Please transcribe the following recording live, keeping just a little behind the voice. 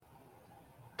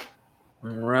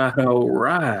All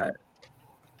right.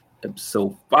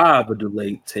 Episode 5 of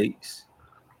Delayed Takes.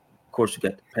 Of course, you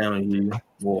got the panel here.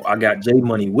 Well, I got J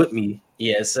Money with me,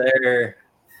 Yes, sir.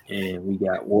 and we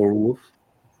got Warwolf,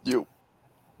 You.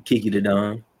 Kiki the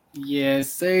Don.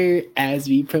 Yes, sir. As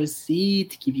we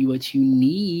proceed to give you what you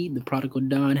need, the prodigal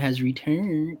Don has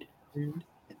returned.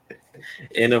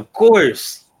 And of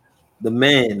course, the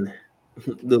man,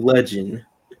 the legend,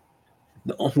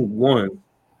 the only one,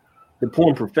 the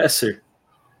porn professor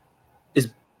is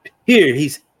here.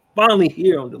 He's finally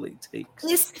here on Delayed Takes.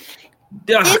 It's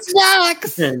Docs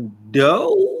Docs. and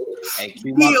Doe. Hey,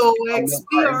 D-O.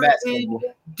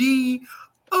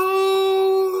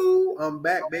 I'm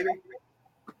back, baby.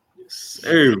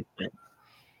 Sir.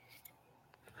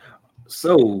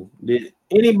 So, did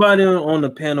anybody on the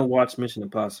panel watch Mission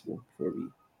Impossible before we?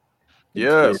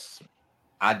 Yes.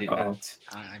 I did Uh-oh. not.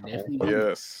 I definitely do.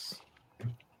 Yes.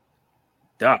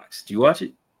 Docs, do you watch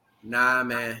it? Nah,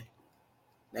 man.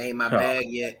 That ain't my bag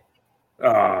yet.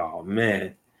 Oh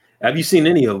man, have you seen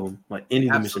any of them? Like any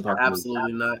of the Mission Impossible?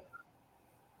 Absolutely not.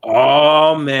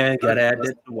 Oh man, gotta add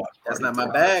that to watch. That's not my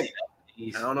bag.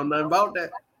 I don't know nothing about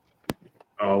that.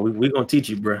 Oh, we gonna teach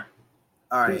you, bro.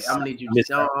 All right, I'm gonna need you.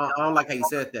 I don't like how you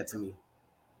said that to me.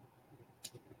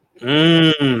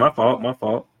 My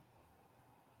fault.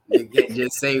 You can't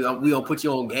just say we gonna put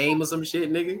you on game or some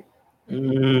shit, nigga.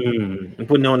 I'm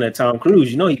putting on that Tom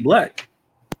Cruise. You know he black.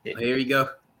 Here you go.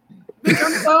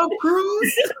 I'm Tom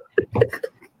Cruise.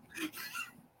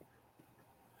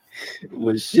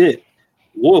 Well, shit.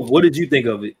 Wolf, what did you think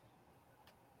of it?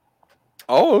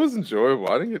 Oh, it was enjoyable.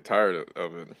 I didn't get tired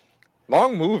of it.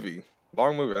 Long movie.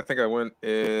 I think I went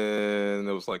in.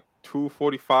 It was like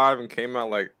 2:45 and came out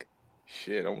like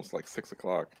almost like 6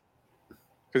 o'clock.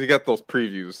 Because you got those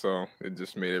previews, so it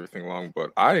just made everything long.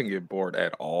 But I didn't get bored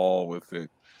at all with it.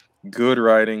 Good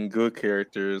writing, good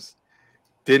characters.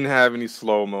 Didn't have any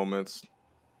slow moments,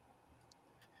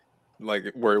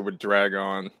 like where it would drag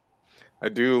on. I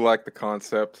do like the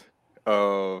concept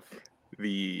of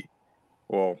I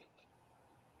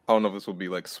don't know if this will be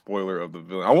like spoiler of the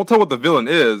villain. I won't tell what the villain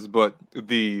is, but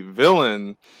the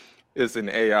villain is an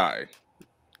AI.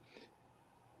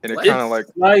 And it kind of like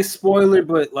spoiler,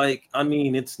 but like I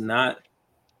mean, it's not.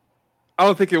 I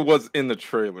don't think it was in the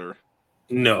trailer.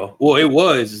 No, well, it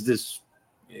was.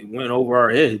 It went over our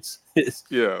heads.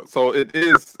 Yeah, so it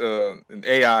is. An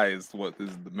AI is what is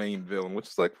the main villain, which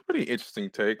is like a pretty interesting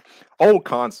take. Old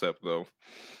concept though,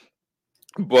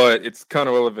 but it's kind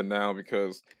of relevant now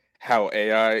because how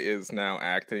AI is now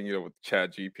acting, with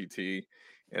Chat GPT.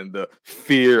 And the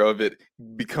fear of it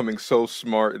becoming so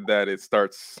smart that it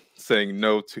starts saying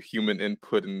no to human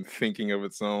input and thinking of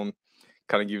its own,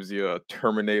 kind of gives you a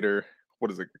Terminator, what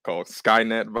is it called?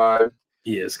 Skynet vibe.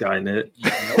 Yeah, Skynet.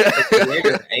 The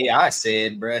creator of AI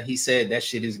said, bruh, he said that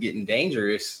shit is getting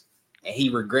dangerous and he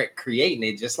regret creating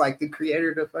it, just like the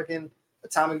creator of the fucking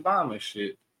atomic bomb and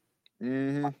shit.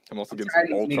 Mm-hmm. I'm also getting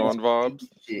some Ultron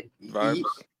vibes.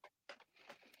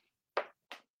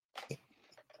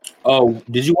 Oh,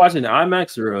 did you watch it in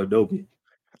IMAX or Adobe?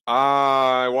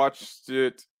 I watched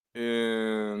it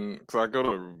because I go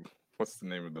to what's the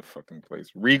name of the fucking place?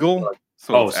 Regal.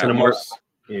 So Cinemark.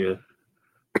 Yeah.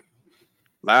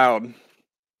 Loud,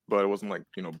 but it wasn't like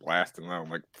blasting loud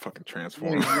like fucking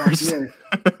Transformers.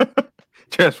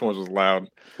 Transformers was loud.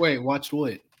 Wait, watch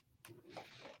what?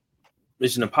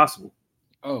 Mission Impossible.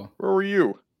 Oh, where were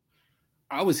you?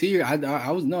 I was here. I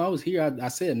was here. I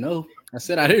said no. I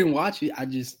said I didn't watch it. I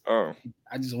just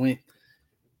went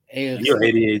AFC. Your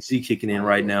ADHD kicking in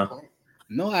right now.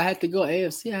 No, I had to go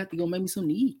AFC. I had to go make me something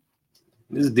to eat.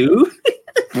 This dude.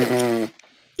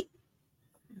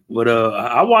 But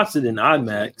I watched it in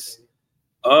IMAX.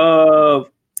 I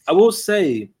will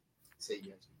say,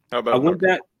 I went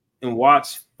back and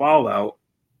watched Fallout.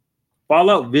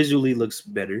 Fallout visually looks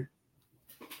better.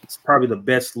 It's probably the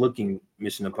best looking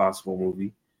Mission Impossible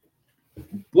movie.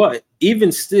 But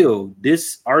even still,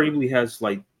 this arguably has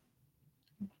like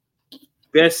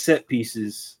best set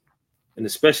pieces, and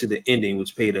especially the ending,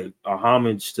 which paid a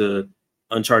homage to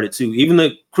Uncharted 2. Even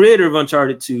the creator of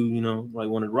Uncharted 2, like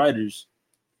one of the writers,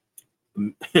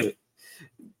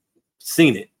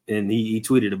 seen it, and he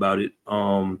tweeted about it.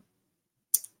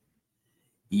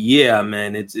 Yeah,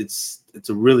 man, it's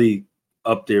a really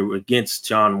up there against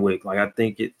John Wick. Like I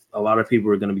think a lot of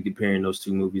people are going to be comparing those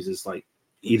two movies as like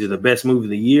either the best movie of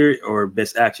the year or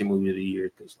best action movie of the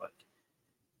year, because like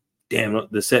damn,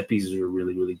 the set pieces are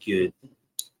really, really good.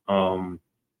 I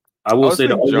will say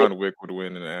John Wick would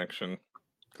win in action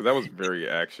because that was very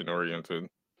action oriented.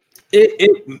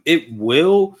 It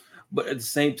will, but at the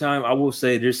same time, I will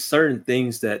say there's certain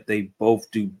things that they both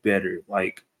do better.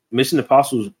 Like Mission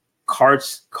Impossible's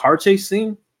car chase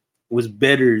scene was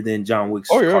better than John Wick's.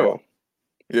 Oh yeah, car.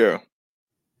 yeah.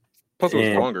 Plus, it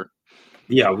was longer.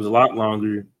 Yeah, it was a lot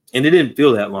longer, and it didn't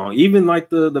feel that long. Even like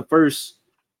the first,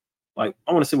 like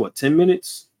I want to say 10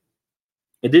 minutes.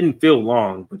 It didn't feel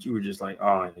long, but you were just like,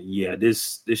 oh yeah,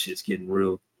 this shit's getting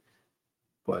real.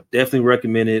 But definitely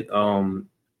recommend it.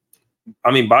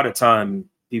 I mean, by the time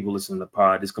people listen to the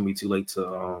pod, it's gonna be too late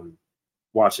to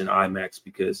watch in IMAX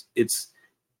because it's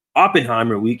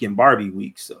Oppenheimer week and Barbie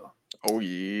week. So oh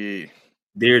yeah,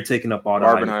 they're taking up all the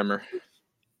Oppenheimer.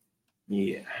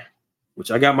 Yeah,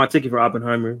 which I got my ticket for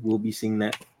Oppenheimer. We'll be seeing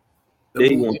that.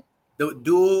 The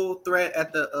dual threat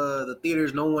at the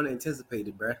theaters no one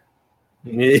anticipated, bruh.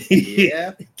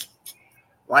 Yeah.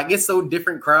 Like it's so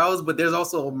different crowds, but there's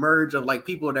also a merge of like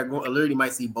people that literally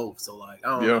might see both. So like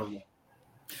I don't know.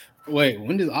 Wait,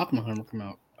 when does Oppenheimer come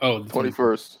out? Oh, the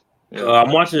 21st. Yeah.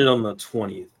 I'm watching it on the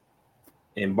 20th,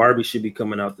 and Barbie should be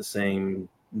coming out the same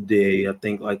day. I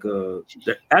think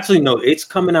actually no, it's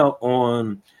coming out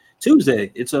on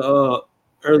Tuesday. It's a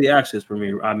early access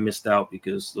premiere. I missed out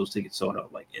because those tickets sold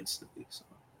out like instantly. So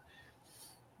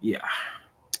yeah.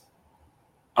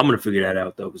 I'm gonna figure that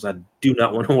out though, because I do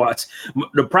not want to watch.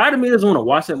 The pride of me doesn't want to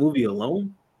watch that movie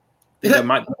alone. I think that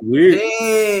might be weird.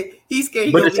 Hey, he's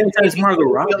scared. But at the same time, it's Margot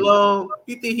Robbie. Alone.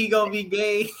 You think he gonna be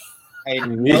gay? Hey,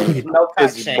 no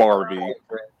it's Barbie.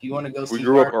 You want to go? We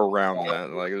grew up around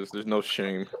that. Like, there's no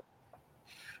shame.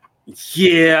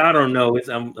 Yeah, I don't know.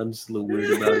 I'm just a little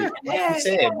weird about it. Like you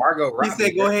said, Margot Robbie. He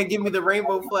said, "Go ahead, give me the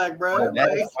rainbow flag, bro."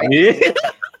 Yeah.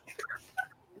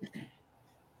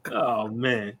 Oh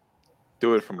man.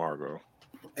 Do it for Margot.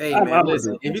 Hey man,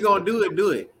 listen. If you're gonna do it,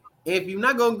 do it. If you're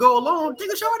not gonna go alone,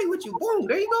 take a shorty with you. Boom,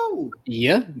 there you go.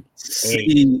 Yeah.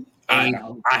 See, I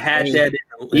had that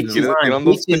in get on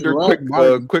those Tinder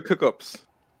quick hookups.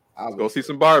 Let's go see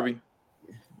some Barbie.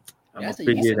 I'm gonna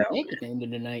figure it out. At the end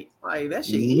of the night. Like that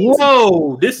shit. Easy.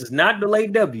 Whoa, this is not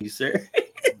delayed W, sir.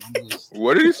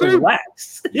 What did he say?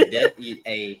 Relax.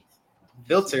 A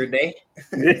filter day.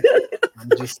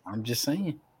 I'm just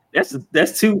saying.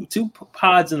 That's two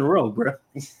pods in a row, bro.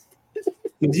 You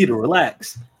need to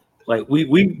relax. Like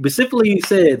we specifically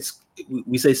said,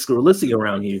 we say Skrillex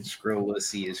around here.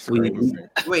 Skrillex is crazy.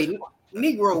 Wait,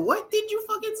 Negro, what did you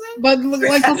fucking say? But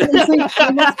like that's what I'm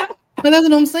saying. But that's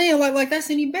what I'm saying. Like that's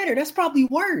any better. That's probably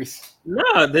worse. No,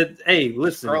 hey,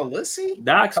 listen, Skrillex,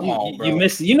 Docs, you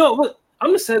missed it. You know what?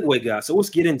 I'm the segue guy, so let's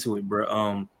get into it,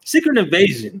 bro. Secret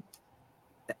Invasion.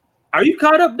 Are you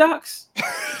caught up, Docs?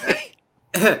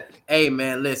 Hey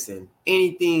man, listen.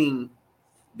 Anything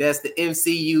that's the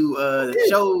MCU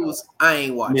shows, I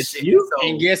ain't watching. So.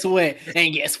 And guess what?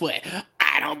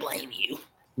 I don't blame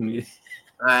you.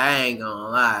 I ain't gonna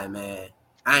lie, man.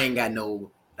 I ain't got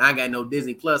no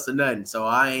Disney Plus or nothing, so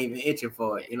I ain't even itching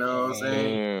for it. You know what I'm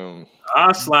saying?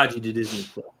 I'll slide you to Disney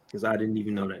Plus because I didn't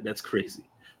even know that. That's crazy.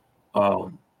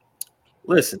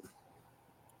 Listen,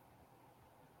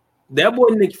 that boy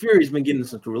Nick Fury's been getting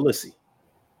some Skrillex.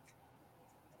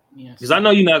 Because I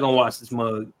know you're not gonna watch this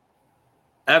mug.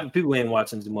 After people ain't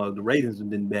watching this mug, the ratings have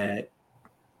been bad.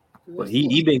 But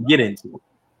he been getting to it.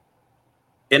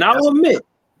 And I will admit,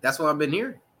 that's what I've been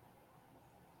hearing.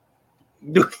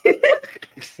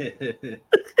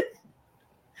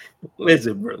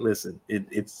 Listen, bro. Listen.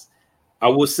 It's. I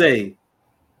will say,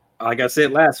 like I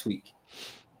said last week,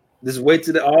 just wait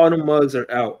till all the mugs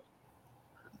are out.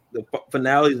 The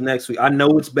finale is next week. I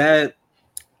know it's bad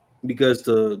because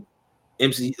the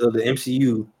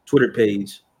MCU Twitter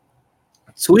page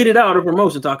tweeted out a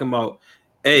promotion talking about,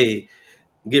 hey,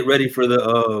 get ready for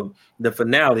the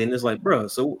finale. And it's like, bro,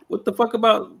 so what the fuck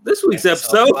about this week's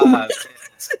episode?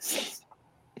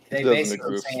 They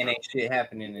basically saying ain't shit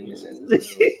happening in this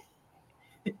episode.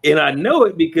 And I know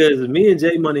it because me and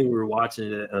J Money were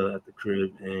watching it at the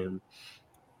crib, and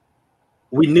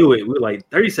we knew it. We were like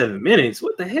 37 minutes.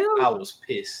 What the hell? I was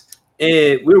pissed.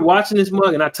 And we were watching this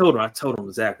mug, and I told him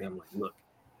exactly. I'm like, look,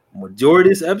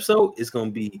 majority of this episode is gonna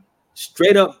be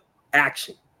straight up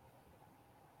action.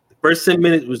 The first 10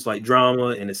 minutes was like drama,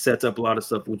 and it sets up a lot of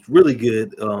stuff, which was really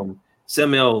good.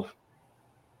 Samuel,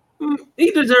 he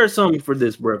deserves something for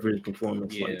this, bro, for his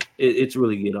performance. Yeah. Like, it's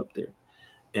really good up there.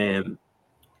 And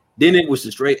then it was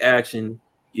the straight action.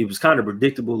 It was kind of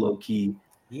predictable, low key.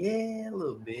 Yeah, a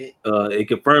little bit. It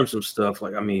confirmed some stuff.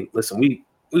 Like, I mean, listen, we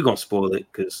gonna spoil it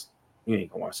because you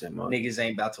ain't gonna watch that mug. Niggas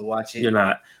ain't about to watch it. You're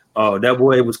not. Oh, that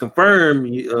boy was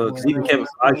confirmed. Because even Kevin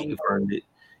Feige confirmed it.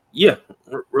 Yeah,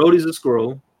 Rhodey's a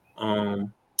Skrull. And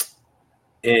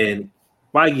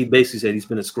Feige basically said he's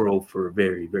been a Skrull for a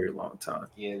very, very long time.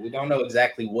 Yeah, we don't know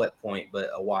exactly what point,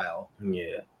 but a while.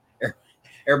 Yeah.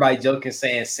 everybody joking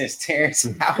saying since Terrence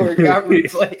Howard got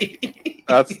replayed.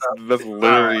 That's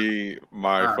literally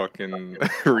my fucking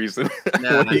reason.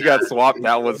 When he got swapped,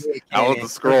 that was the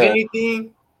scroll. If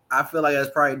anything, I feel like that's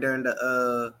probably during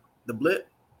the blip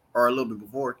or a little bit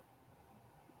before.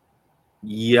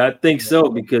 Yeah, I think so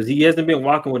because he hasn't been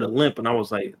walking with a limp, and I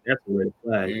was like, that's a red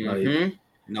flag. Like,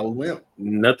 no limp,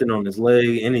 nothing on his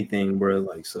leg, anything, bro.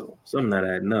 Like, so something not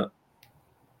adding up.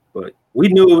 But we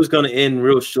knew it was going to end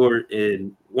real short,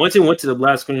 and once it went to the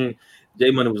black screen,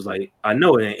 J Money was like, I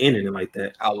know it ain't ending like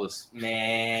that. I was,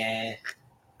 man,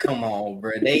 come on,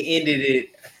 bro. They ended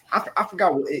it. I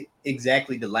forgot what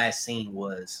exactly the last scene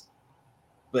was,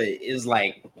 but it was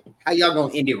like, how y'all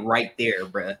gonna end it right there,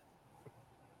 bro?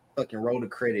 Fucking roll the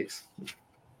credits.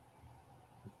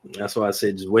 That's why I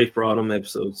said just wait for all them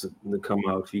episodes to come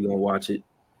out if you're gonna watch it.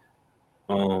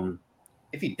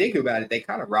 If you think about it, they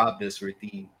kind of robbed us with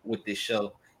this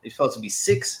show. It's supposed to be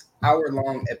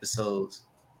 6-hour-long episodes.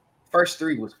 First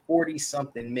 3 was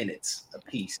 40-something minutes a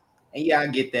piece. And yeah, I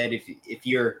get that if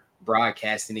you're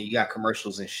broadcasting it, you got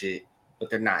commercials and shit, but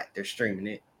they're not. They're streaming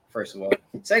it, first of all.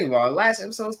 Second of all, the last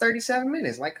episode was 37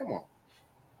 minutes. Like, come on.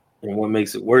 And what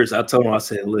makes it worse, I told him, I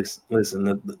said, listen,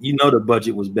 the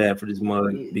budget was bad for this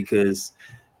mug because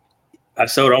I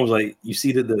showed, I was like, you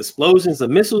see the explosions, the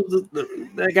missiles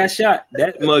that got shot?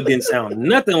 That mug didn't sound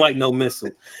nothing like no missile.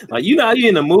 Like, you know how you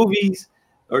in the movies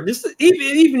or just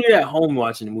even you're at home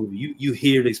watching the movie, you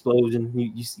hear the explosion,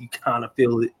 you kind of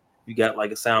feel it. You got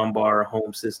like a sound bar, a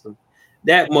home system.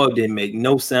 That mug didn't make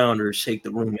no sound or shake the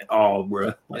room at all,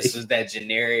 bro. Like, this is that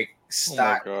generic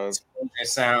stock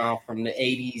sound from the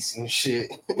 80s and shit.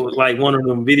 It was like one of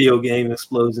them video game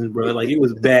explosions, bro. Like, it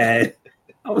was bad.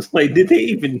 I was like, did they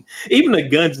even the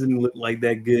guns didn't look like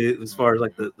that good as far as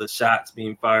like the shots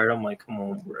being fired? I'm like, come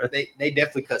on, bro. They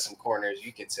definitely cut some corners,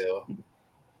 you can tell.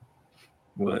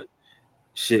 What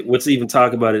shit? What's even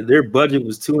talk about it? Their budget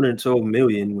was $212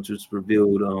 million, which was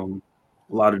revealed. A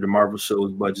lot of the Marvel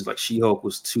shows budgets, like She-Hulk,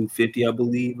 was $250, I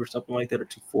believe, or something like that, or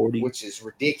 $240, which is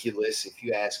ridiculous if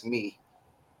you ask me.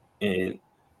 And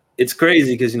it's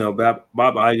crazy because Bob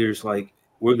Iger's like,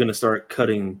 we're gonna start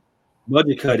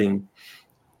budget cutting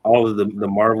all of the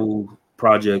Marvel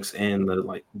projects and the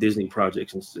like Disney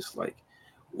projects. And it's just like,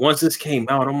 once this came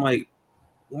out, I'm like,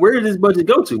 where did this budget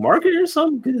go to? Marketing or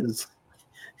something? Because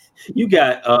you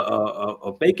got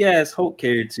a fake ass Hulk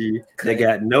character that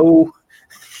got no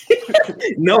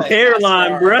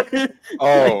hairline, bro.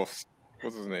 Oh,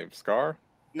 what's his name? Scar?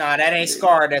 Nah, that ain't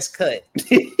Scar. That's Cut.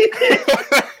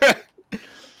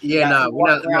 Yeah, we're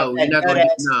not going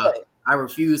to. I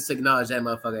refuse to acknowledge that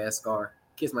motherfucker as Scar.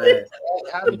 Kiss my ass.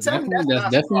 That's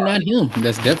definitely not him.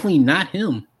 That's definitely not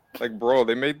him. Like, bro,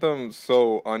 they made them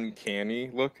so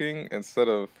uncanny looking instead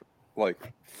of like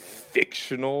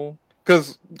fictional.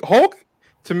 Because Hulk,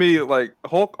 to me, like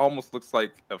Hulk almost looks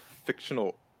like a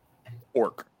fictional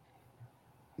orc.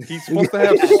 He's supposed to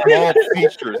have small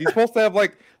features. He's supposed to have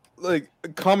like a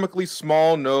comically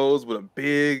small nose with a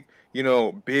big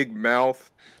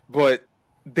mouth. But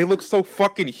they look so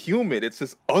fucking human. It's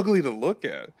just ugly to look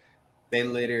at. They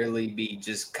literally be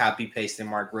just copy pasting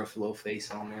Mark Ruffalo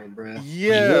face on there, bro.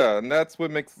 Yeah, and that's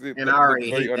what makes it. And I already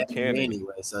hate that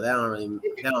anyway, so that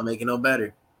don't make it no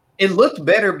better. It looked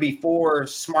better before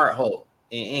Smart Hulk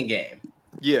in Endgame.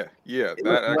 Yeah,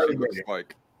 that actually looks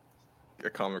like a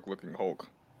comic looking Hulk.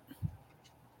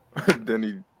 Then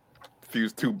he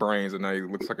fused 2 brains, and now he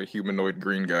looks like a humanoid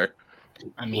green guy.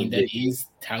 I mean, that is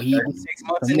how he looks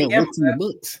in the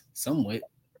books, somewhat.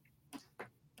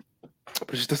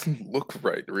 But it just doesn't look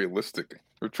right, realistic.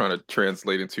 We're trying to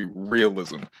translate into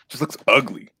realism. It just looks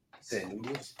ugly.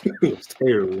 It's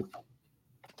terrible.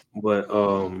 But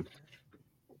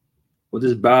with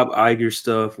this Bob Iger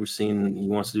stuff, we're seeing he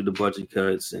wants to do the budget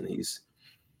cuts, and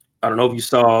I don't know if you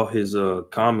saw his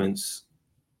comments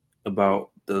about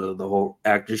the whole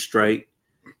actor strike,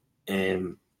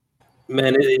 and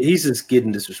man, he's just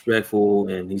getting disrespectful,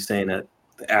 and he's saying that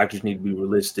the actors need to be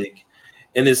realistic.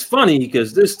 And it's funny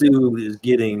because this dude is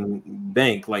getting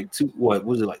banked like what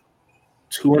was it, like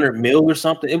 200 mil or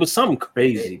something? It was something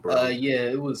crazy, bro. Yeah,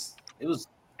 it was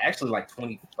actually like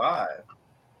 25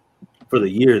 for the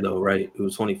year, though, right? It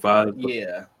was 25.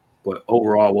 Yeah, but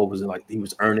overall, what was it like? He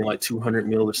was earning like 200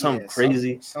 mil or something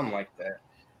crazy, something like that.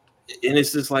 And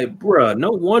it's just like, bruh,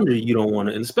 no wonder you don't want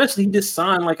to. And especially he just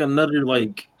signed like another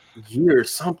like year or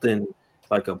something,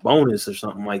 like a bonus or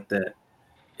something like that.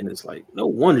 And it's like, no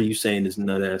wonder you saying this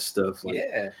nut ass stuff. Like,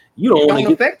 you don't want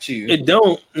to affect you. It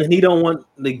don't, and he don't want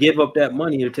to give up that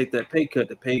money or take that pay cut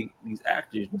to pay these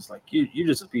actors. And it's like you're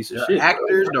just a piece of shit.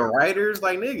 Actors, the writers,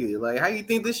 like nigga, like how you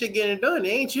think this shit getting done? It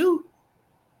ain't you.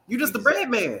 You just the bread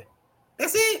man.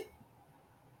 That's it.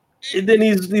 And then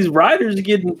these writers are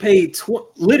getting paid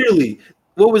literally.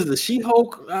 What was the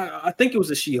She-Hulk? I think it was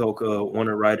the She-Hulk. One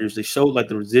of the writers. They showed like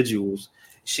the residuals.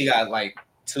 She got like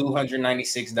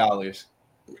 $296.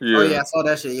 Yeah. Oh yeah, I saw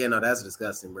that shit. Yeah, no, that's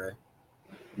disgusting, bro.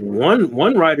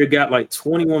 One writer got like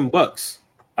 $21.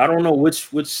 I don't know which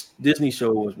Disney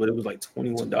show it was, but it was like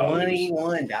 $21.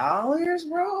 $21,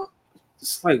 bro.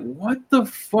 It's like, what the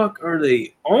fuck are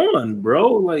they on,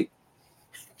 bro? Like,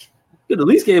 you could at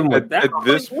least give them at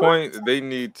this point. They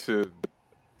need to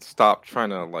stop trying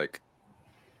to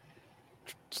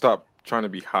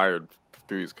be hired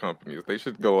through these companies. They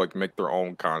should go like make their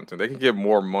own content. They can get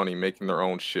more money making their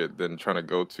own shit than trying to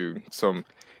go to some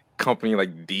company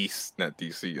like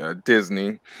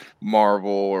Disney,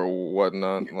 Marvel, or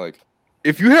whatnot. Like,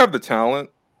 if you have the talent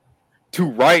to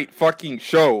write fucking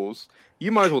shows,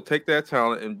 you might as well take that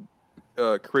talent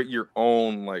and create your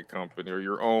own like company or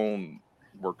your own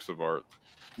works of art.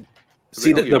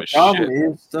 See, the problem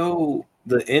is though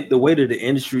the way that the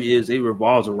industry is, it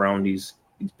revolves around these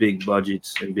big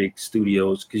budgets and big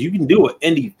studios, because you can do an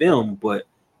indie film, but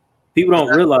people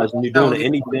don't realize when you're doing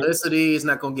an indie publicity, it's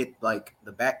not gonna get like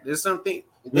the back. There's some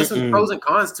pros and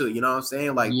cons to it. You know what I'm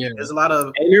saying? Like, there's a lot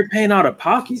of, and you're paying out of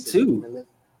pocket too.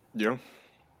 Yeah.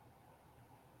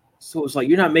 So it's like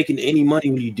you're not making any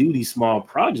money when you do these small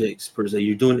projects per se.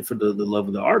 You're doing it for the love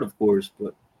of the art, of course,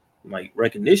 but like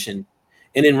recognition.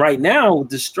 And then right now with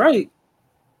the strike,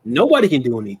 nobody can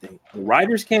do anything. The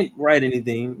writers can't write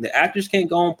anything. The actors can't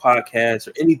go on podcasts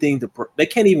or anything. They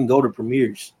can't even go to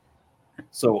premieres.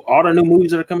 So all the new movies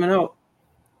that are coming out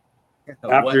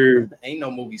ain't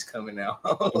no movies coming out.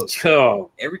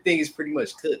 Everything is pretty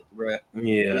much cooked, bro.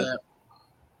 Yeah.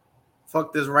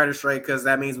 Fuck this writer strike, because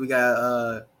that means we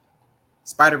got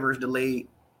Spider-Verse delayed.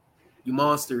 You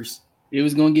monsters. It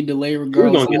was gonna get delayed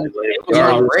regardless. It's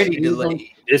already delayed.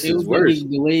 This is worse.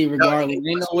 Delayed regardless.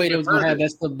 Ain't no way they was gonna have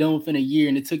that stuff done within a year,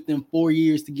 and it took them 4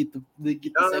 years to get the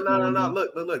No.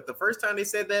 Look. The first time they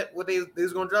said that they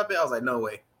was gonna drop it, I was like, no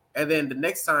way. And then the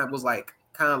next time was like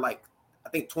kind of like, I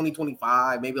think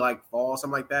 2025, maybe like fall,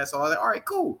 something like that. So I was like, all right,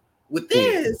 cool. With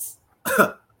this,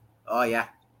 oh yeah.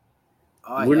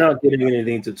 We're not getting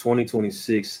anything to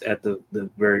 2026 at the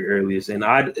very earliest, and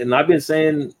I've been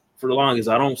saying for the longest,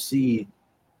 I don't see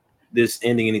this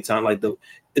ending anytime. Like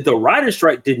if the writer's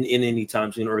strike didn't end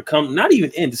anytime soon, or not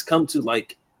even end, just come to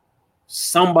like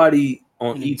somebody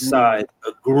on each side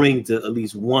agreeing to at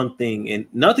least one thing, and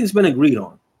nothing's been agreed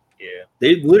on. Yeah,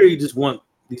 they literally just want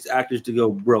these actors to go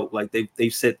broke. Like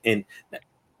they've said, and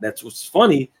that's what's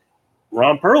funny.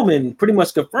 Ron Perlman pretty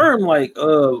much confirmed, like,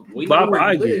 Bob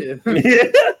Iger,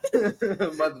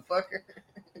 motherfucker.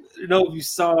 You know, if you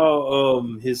saw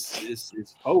his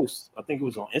post, I think it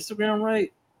was on Instagram,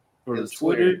 right, or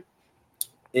Twitter,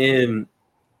 and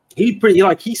he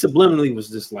subliminally was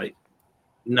just like,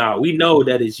 "Nah, we know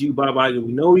that it's you, Bob Iger.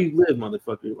 We know where you live,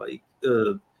 motherfucker. Like,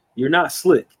 you're not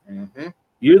slick. Mm-hmm.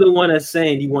 You're the one that's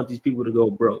saying you want these people to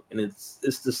go broke," and it's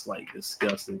just like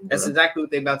disgusting. That's exactly what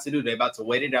they're about to do. They're about to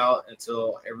wait it out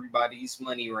until everybody's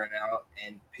money run out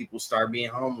and people start being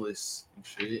homeless and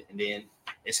shit, and then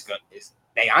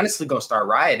they honestly gonna start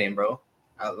rioting, bro.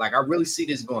 I really see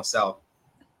this going south.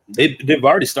 They've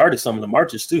already started some of the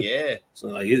marches too. Yeah, so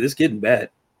like it's getting bad.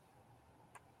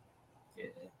 Yeah,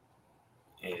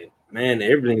 and man,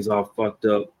 everything's all fucked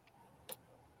up.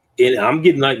 And I'm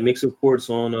getting like mixed reports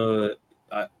on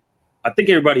I think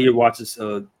everybody here watches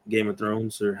Game of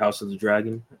Thrones or House of the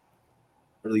Dragon,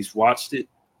 or at least watched it,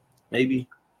 maybe.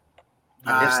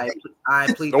 I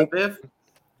plead the fifth.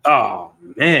 Oh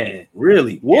man,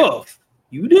 really? Woof!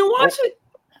 You didn't watch it?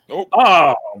 Nope.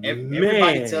 Oh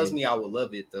everybody tells me I would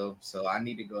love it though, so I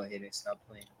need to go ahead and stop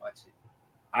playing and watch it.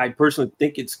 I personally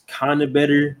think it's kind of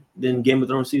better than Game of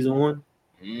Thrones season 1.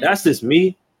 That's just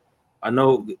me. I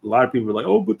know a lot of people are like,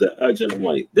 "Oh, but the action." I'm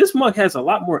like, this month has a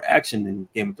lot more action than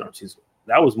Game of Thrones season 1.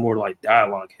 That was more like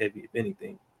dialogue heavy, if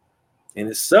anything. And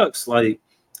it sucks. Like,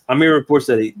 I'm hearing reports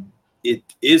that it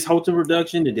is halting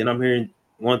production, and then I'm hearing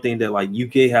one thing that like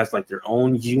UK has like their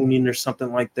own union or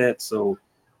something like that. So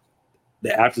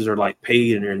the actors are like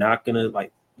paid, and they're not gonna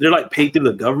like they're like paid through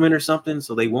the government or something,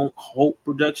 so they won't halt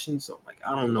production. So like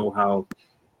I don't know how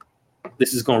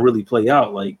this is gonna really play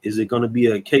out. Like, is it gonna be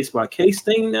a case by case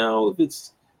thing now if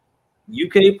it's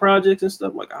UK projects and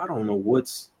stuff? Like, I don't know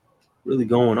what's really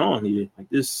going on here. Like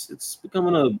this, it's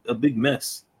becoming a big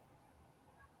mess.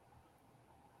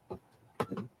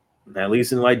 At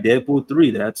least in like Deadpool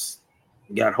 3, that's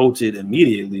got halted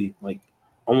immediately. Like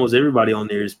almost everybody on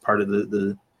there is part of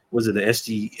the was it the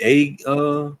SGA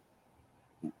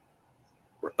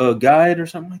guide or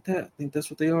something like that? I think that's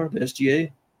what they are, the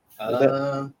SGA.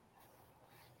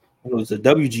 It was the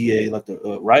WGA, like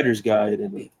the Writer's Guide.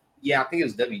 And yeah, I think it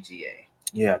was WGA.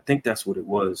 Yeah, I think that's what it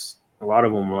was. A lot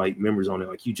of them were like members on it.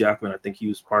 Like Hugh Jackman, I think he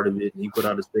was part of it. And he put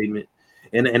out a statement.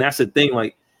 And that's the thing.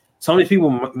 Like, some of these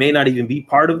people may not even be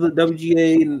part of the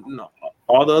WGA and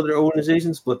all the other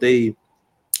organizations, but they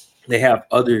have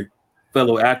other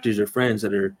fellow actors or friends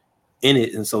that are in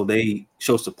it, and so they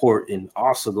show support and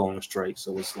also go on strike.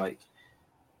 So it's like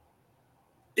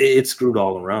it's screwed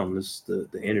all around.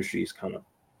 The industry is kind of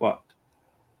fucked.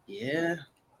 Yeah.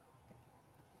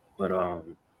 But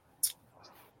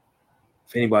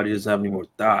if anybody doesn't have any more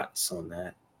thoughts on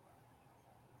that,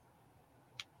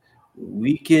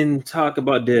 we can talk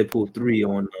about Deadpool 3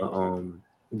 on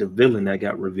the villain that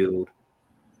got revealed.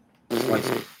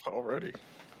 Already.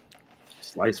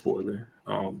 Slight spoiler.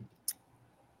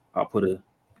 I'll put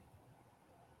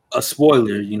a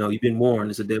spoiler. You know, you've been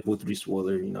warned. It's a Deadpool 3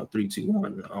 spoiler. You know, 3, 2,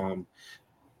 1.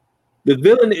 The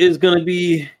villain is gonna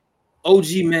be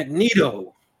OG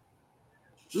Magneto.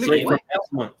 Straight from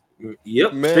X1. Yep.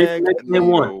 Straight from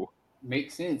X1.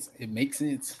 Makes sense. It makes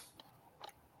sense.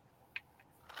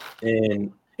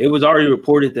 And it was already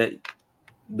reported that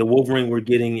the Wolverine we're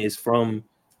getting is from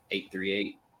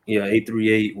 838. Yeah,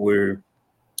 838, where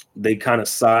they kind of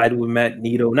side with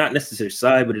Magneto. Not necessarily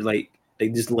side, but it's like they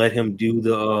just let him do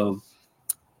the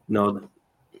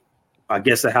I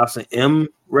guess the House of M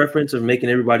reference of making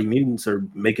everybody mutants or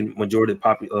making majority of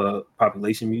the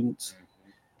population mutants.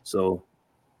 So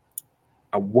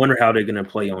I wonder how they're gonna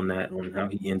play on that, on how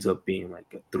he ends up being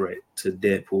like a threat to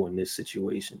Deadpool in this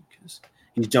situation, because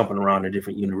he's jumping around in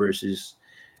different universes.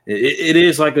 It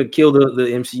is like a kill the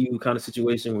MCU kind of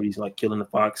situation where he's like killing the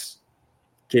Fox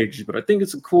characters, but I think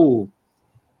it's a cool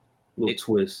little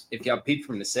twist. If y'all peep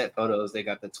from the set photos, they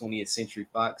got the 20th Century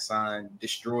Fox sign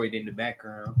destroyed in the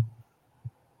background.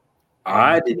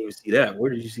 I didn't even see that. Where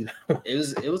did you see that?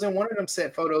 It was in one of them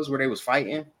set photos where they was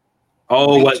fighting.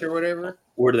 Oh, what or whatever.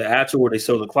 Where the actual where they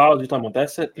show the clouds? You talking about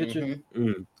that set picture?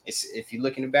 Mm-hmm. It's, if you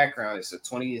look in the background, it's a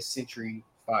 20th Century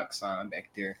Fox sign back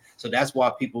there. So that's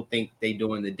why people think they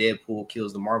doing the Deadpool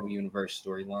kills the Marvel Universe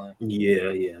storyline. Yeah.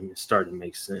 I mean, it's starting to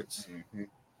make sense. Mm-hmm.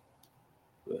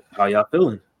 But how y'all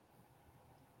feeling?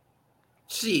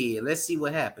 Shit, let's see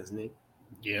what happens, Nick.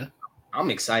 Yeah, I'm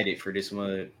excited for this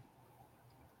one.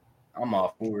 I'm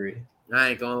all for it. I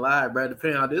ain't gonna lie, bro.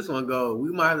 Depending on how this one go, we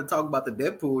might have to talk about the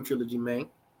Deadpool trilogy, man.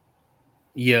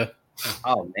 Yeah.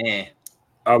 Oh man,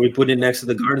 are we putting it next to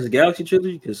the Guardians of the Galaxy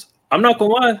trilogy? Because I'm not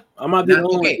gonna lie, I might be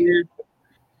okay.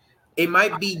 It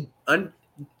might be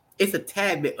it's a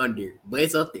tad bit under, but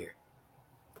it's up there.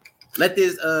 Let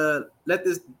this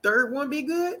third one be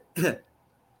good.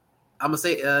 I'm gonna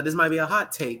say this might be a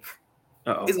hot take.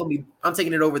 Uh-oh. It's gonna be. I'm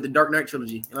taking it over the Dark Knight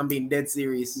trilogy, and I'm being dead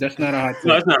serious. That's not a hot take.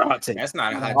 No, that's not a hot take. That's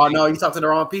not a hot take. Oh no, you talk to the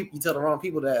wrong people. You tell the wrong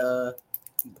people that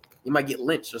you might get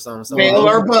lynched or something. So fail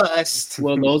or bust.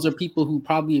 Well, those are people who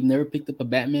probably have never picked up a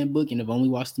Batman book and have only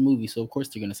watched the movie, so of course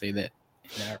they're gonna say that.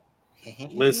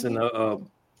 Listen,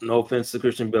 no offense to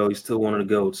Christian Bale, he's still one of the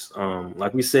GOATs.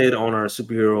 Like we said on our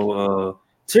superhero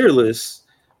tier list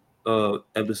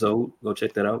episode, go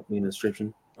check that out in the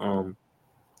description.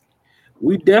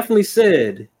 We definitely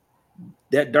said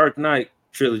that Dark Knight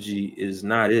trilogy is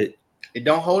not it. It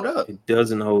don't hold up. It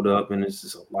doesn't hold up, and it's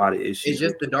just a lot of issues. It's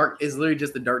just the dark. It's literally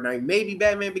just the Dark Knight. Maybe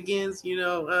Batman Begins.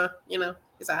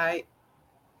 It's alright.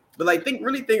 But like,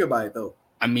 really think about it though.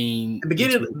 I mean, the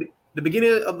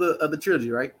beginning of the trilogy,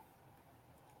 right?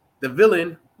 The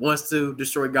villain wants to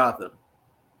destroy Gotham.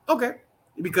 Okay,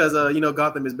 because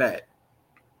Gotham is bad.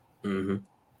 Mm-hmm.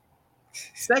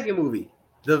 Second movie,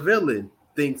 the villain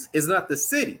thinks it's not the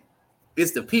city,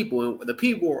 it's the people, and the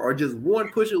people are just one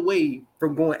push away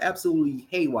from going absolutely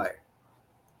haywire.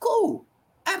 Cool,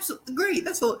 absolutely great.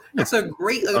 That's a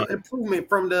great improvement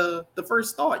from the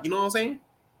first thought. You know what I'm saying?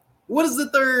 What does the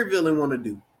third villain want to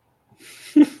do?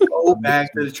 Go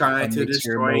back to trying to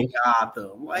destroy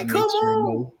Gotham. Like, come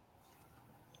on.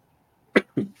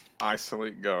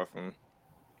 Isolate Gotham.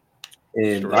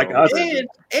 And like I said,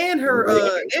 and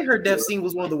her death scene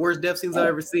was one of the worst death scenes I've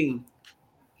ever seen.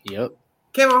 Yep.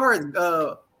 Kevin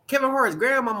Hart's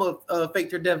grandmama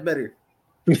faked her death better.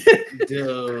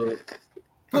 Dude.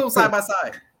 Put them side by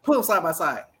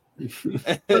side.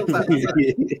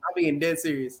 I'm being dead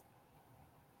serious.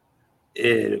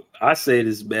 And I say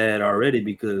this bad already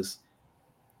because,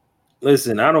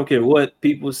 listen, I don't care what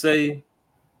people say,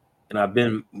 and I've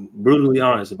been brutally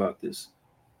honest about this.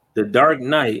 The Dark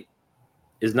Knight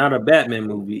is not a Batman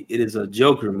movie. It is a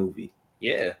Joker movie.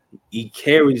 Yeah. He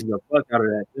carries the fuck out of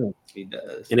that film. He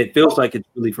does. And it feels like it's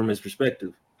really from his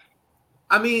perspective.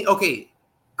 I mean, okay,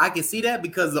 I can see that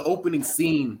because the opening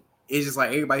scene is just like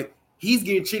everybody. he's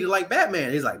getting treated like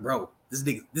Batman. He's like, bro, this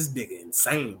nigga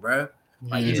insane, bro.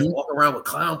 Like he just walking around with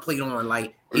clown plate on.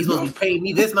 Like he's supposed to be paying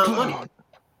me this amount of money.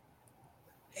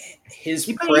 He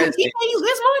pay you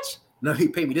this much? No, he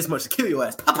paid me this much to kill your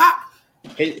ass. Pop, pop.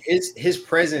 His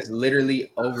presence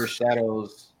literally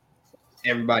overshadows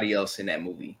everybody else in that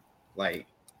movie. Like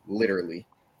literally.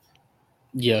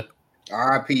 Yeah.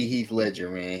 R.I.P. Heath Ledger,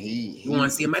 man. He want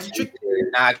to see a magic trick?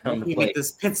 Not come to play. Make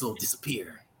this pencil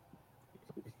disappear.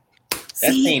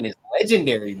 That scene is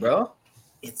legendary, bro.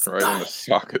 It's right done. in the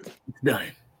socket. It's done.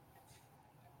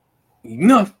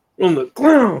 Enough on the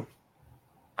ground.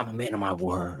 I'm a man of my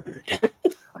word.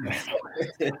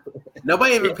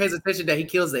 Nobody ever pays attention that he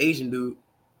kills the Asian dude.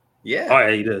 Yeah. Oh,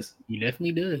 yeah, he does. He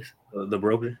definitely does. The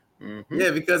broker. Mm-hmm.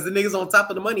 Yeah, because the nigga's on top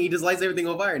of the money. He just lights everything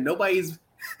on fire. Nobody.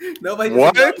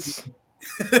 What? Yeah.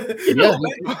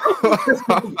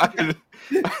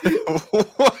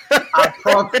 I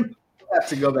promise. I have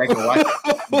to go back and watch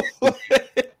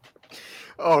it.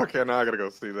 Oh, okay, now I gotta go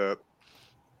see that.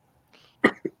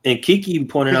 And Kiki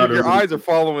pointed out your eyes are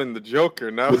following the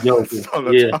Joker now.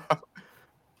 Yeah.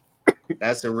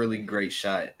 That's a really great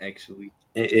shot, actually.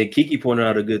 And Kiki pointed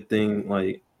out a good thing.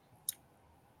 Like,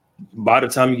 by the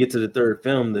time you get to the third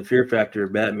film, the fear factor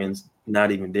of Batman's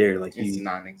not even there. Like, it's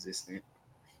non-existent.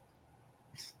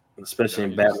 Especially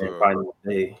in Batman Final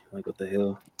Day. Like, what the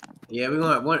hell? Yeah, we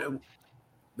want one.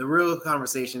 The real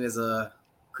conversation is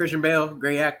Christian Bale,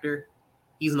 great actor.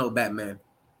 He's no Batman.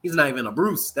 He's not even a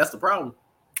Bruce. That's the problem.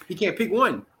 He can't pick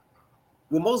one.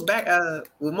 With most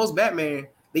Batman,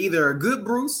 they either a good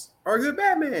Bruce or a good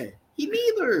Batman. He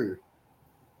neither.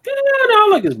 Yeah, no, I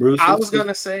like his Bruce. I was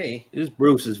gonna say his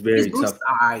Bruce is very tough.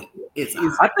 I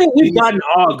think we've gotten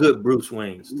all good Bruce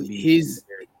Waynes. To be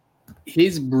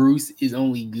his Bruce is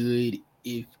only good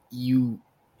if you,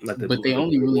 but they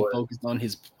only really focused on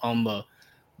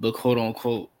the quote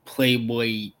unquote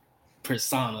Playboy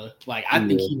persona. Like I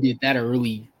think he did that a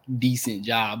really decent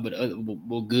job, but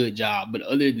good job. But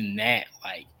other than that,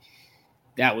 like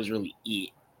that was really it.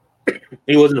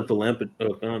 He wasn't a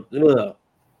philanthropist.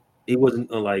 He wasn't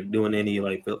like doing any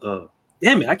like.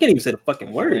 Damn it! I can't even say the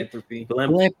fucking word.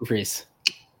 Philanthropist.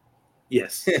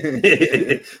 Yes.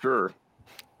 Sure.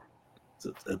 It's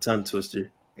a tongue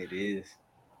twister. It is.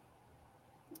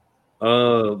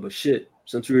 But shit.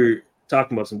 Since we were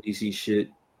talking about some DC shit,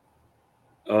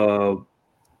 how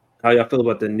y'all feel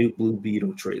about the new Blue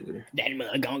Beetle trailer? That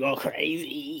mug gonna go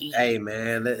crazy. Hey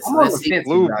man, let's see.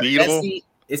 Blue Beetle. Let's see.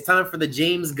 It's time for the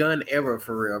James Gunn era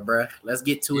for real, bro. Let's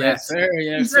get to that. Sir.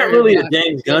 Yes, Is that really a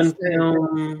James Gunn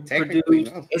film?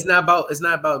 It's not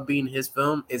about being his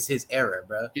film. It's his era,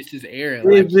 bro. It's his era.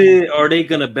 Are they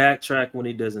gonna backtrack when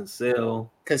he doesn't sell?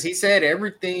 Because he said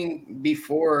everything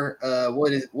before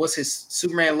what's his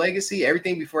Superman Legacy?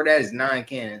 Everything before that is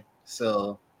non-canon.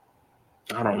 So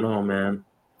I don't know, man.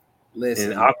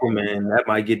 Listen, and Aquaman that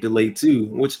might get delayed too.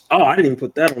 Which I didn't even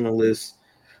put that on the list.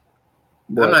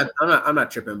 But I'm not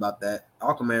tripping about that.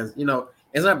 Aquaman's,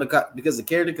 it's not because the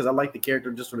character, because I like the character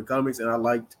just from the comics, and I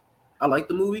liked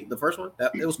the movie, the first one.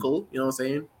 It was cool, you know what I'm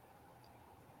saying?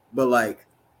 But like,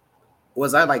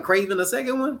 was I like craving the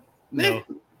second one? No,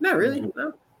 not really.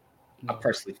 No. I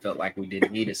personally felt like we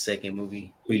didn't need a second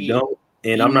movie. We don't,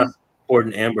 and I'm not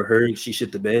supporting Amber Heard. She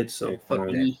shit the bed, so fuck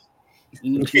that.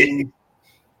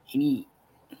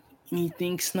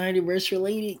 Anything Snyderverse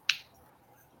related?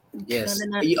 Yes.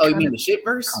 You mean the shit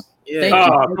verse? Yeah.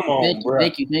 Come on, bro.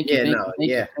 Thank you. No,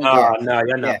 you're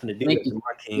not gonna do it to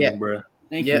my king, bro.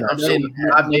 I've been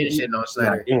shitting on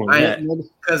Snyder.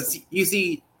 Because you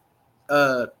see,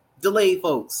 delayed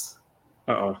folks.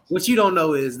 What you don't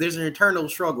know is there's an internal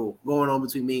struggle going on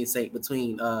between me and Saint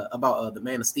about the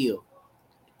Man of Steel.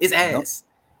 It's ass.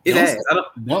 It's ass.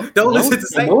 Don't listen to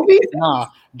Saint. Movie? You on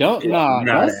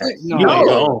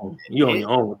your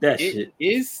own with that shit.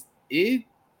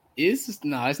 It's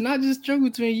not just struggle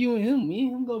between you and him. Me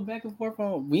and him go back and forth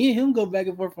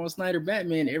on Snyder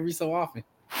Batman every so often.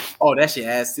 Oh, that shit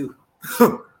ass too.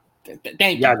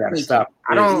 Thank you. Y'all gotta stop.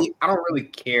 I don't really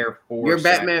care for your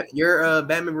Batman. Your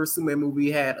Batman vs Superman movie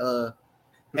had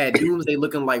Doomsday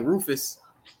looking like Rufus.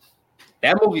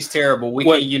 That movie's terrible. We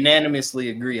can unanimously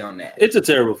agree on that. It's a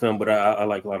terrible film, but I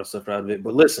like a lot of stuff out of it.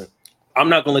 But listen, I'm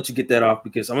not gonna let you get that off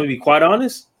because I'm gonna be quite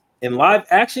honest. In live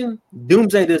action,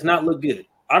 Doomsday does not look good.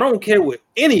 I don't care what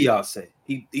any of y'all say.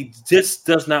 He just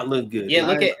does not look good. Yeah,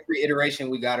 look at every iteration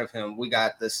we got of him. We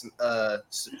got this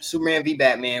Superman v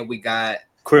Batman. We got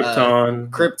Krypton,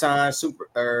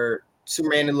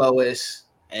 Superman and Lois,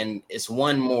 and it's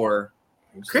one more.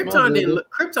 Krypton didn't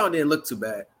look too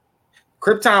bad.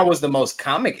 Krypton was the most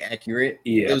comic accurate.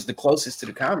 Yeah, it was the closest to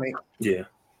the comic. Yeah.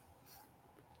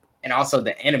 and also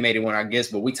the animated one, I guess.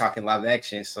 But we talking live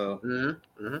action, so.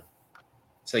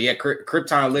 So yeah,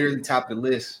 Krypton literally topped the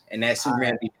list, and that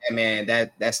Superman v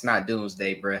Batman, that's not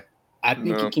Doomsday, bro. I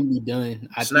think it can be done.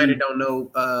 Snyder don't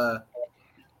know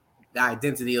the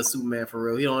identity of Superman for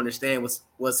real. He don't understand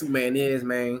what Superman is,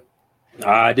 man.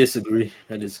 I disagree.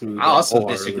 I also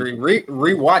disagree.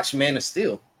 Rewatch Man of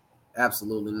Steel.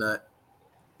 Absolutely not.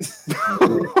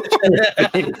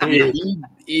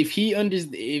 if he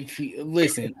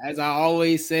listen, as I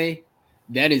always say,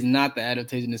 that is not the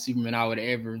adaptation of Superman I would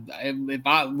ever.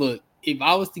 If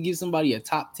I was to give somebody a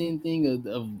top 10 thing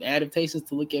of adaptations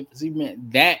to look at for Superman,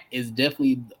 that is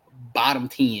definitely bottom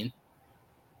 10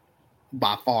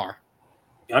 by far.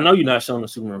 I know you're not showing the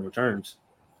Superman Returns.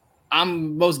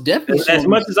 I'm most definitely as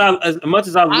much as I love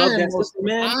that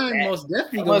Superman. I'm most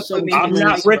definitely gonna show them. I'm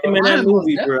not recommending that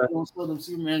movie, bro. Gonna show them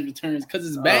Superman Returns because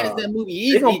as bad as that movie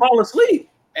is, they gonna fall asleep.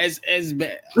 As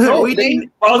bad. We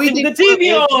think the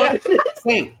TV on.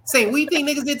 Saying we think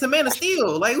niggas did to Man of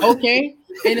Steel. Like okay,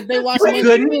 and if they watch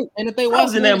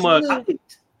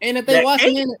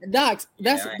Docs,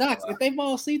 if they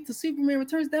fall asleep to Superman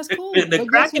Returns, that's cool.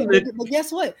 But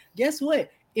guess what?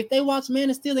 If they watch Man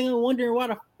of Steel, they're gonna wonder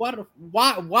why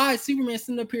is Superman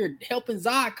sitting up here helping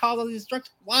Zod cause all these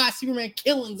destruction? Why is Superman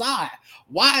killing Zod?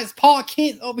 Why is Paul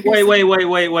Kent over here? Wait.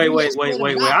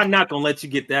 I'm not gonna let you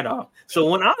get that off. So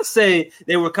when I say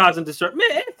they were causing destruction,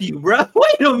 man, F you, bro.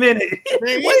 Wait a minute.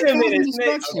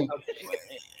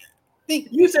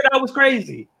 You said I was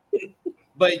crazy.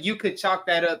 But you could chalk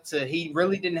that up to he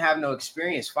really didn't have no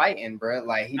experience fighting, bro.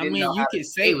 Like he didn't know how to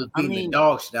say was beating the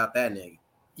dog shit out that nigga.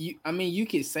 You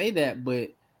could say that, but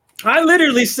I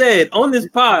literally said on this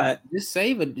pod, just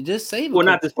save it. Well,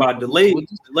 not this pod, delay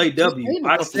W.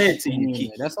 I said to you,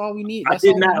 Keith, that's all we need. I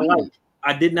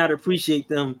did not appreciate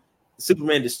them,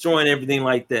 Superman destroying everything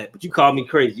like that. But you called me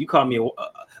crazy. You called me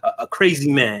a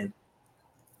crazy man,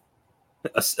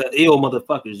 a ill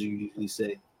motherfuckers. You usually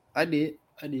say. I did.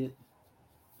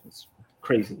 It's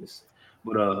craziness.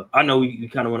 But I know we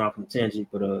kind of went off on a tangent.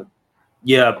 But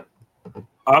yeah.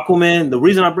 Aquaman, the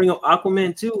reason I bring up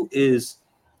Aquaman too is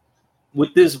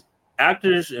with this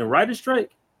actors and writer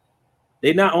strike,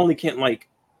 they not only can't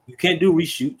you can't do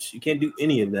reshoots, you can't do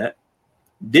any of that.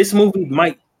 This movie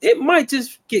might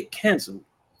just get canceled.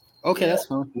 Okay, that's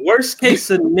fine. Worst case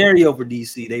scenario for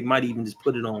DC, they might even just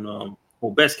put it on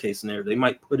best case scenario, they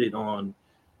might put it on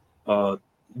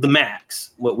the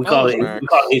Max, what we call it. Max. We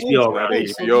call it HBO, right?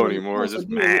 Not HBO anymore. It's just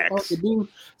Max. To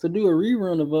do a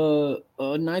rerun of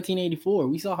 1984.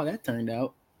 We saw how that turned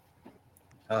out.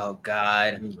 Oh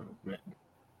God!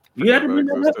 You had to bring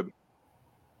that up.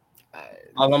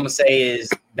 All I'm gonna say is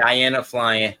Diana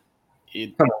flying.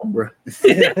 Come on, bro.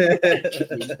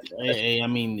 Hey, I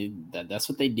mean that's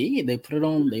what they did. They put it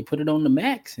on the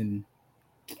Max, and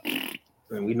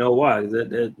we know why.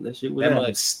 That shit was that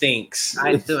much stinks.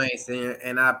 I still ain't seen it,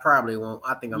 and I probably won't.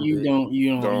 I think I'm. You don't.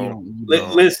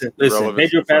 Listen.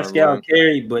 Pedro Pascal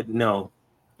carried, but no.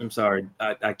 I'm sorry.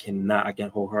 I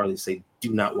can't wholeheartedly say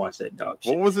do not watch that dog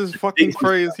shit. What was his fucking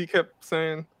phrase he kept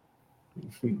saying?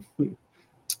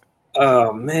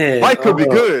 Oh man. Life could be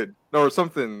good. Or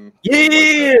something.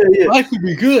 Yeah. Life could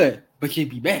be good, but could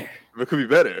be better. It could be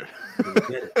better.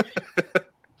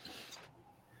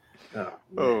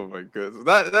 Oh my goodness.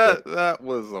 That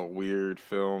was a weird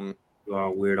film.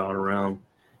 Weird all around.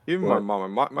 Even my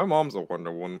mom's a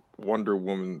Wonder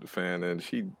Woman fan, and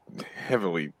she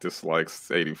heavily dislikes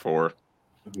 84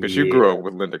 because she grew up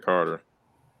with Linda Carter.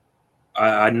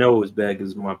 I know it was bad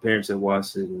because my parents had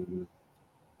watched it and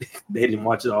they didn't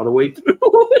watch it all the way through.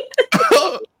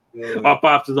 My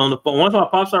pops is on the phone. Once my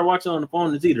pops start watching on the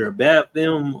phone, it's either a bad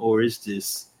film or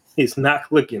it's not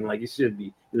clicking like it should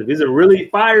be. If it's a really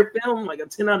fire film, like a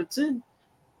 10 out of 10,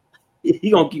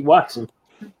 he gonna keep watching.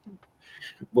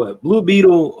 But Blue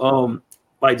Beetle,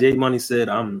 like Jay Money said,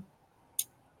 once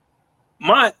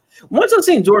I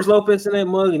seen George Lopez in that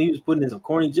mug and he was putting in some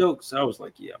corny jokes, I was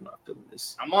like, yeah, I'm not feeling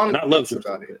this. I'm on. I love George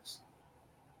Lopez.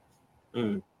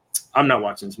 I'm not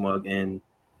watching this mug, and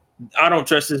I don't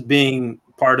trust this being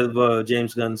part of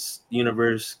James Gunn's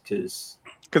universe because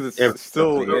it's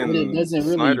still in it doesn't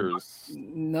Snyder's.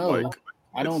 No,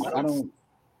 I don't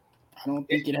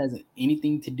think it has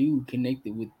anything to do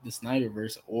connected with the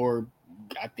Snyderverse, or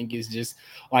I think it's just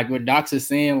like what Doc's is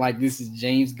saying. Like this is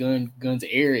James Gunn's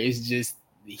era. It's just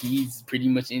he's pretty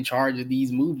much in charge of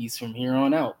these movies from here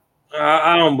on out.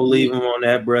 I don't believe him on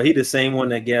that, bro. He the same one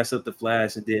that gassed up the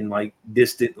Flash and then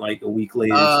dissed it a week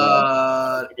later.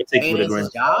 Ain't it his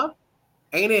job?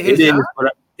 Ain't it his job?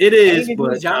 It is,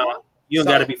 but you don't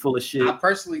got to be full of shit. I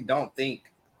personally don't think,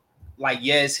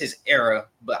 it's his era,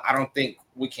 but I don't think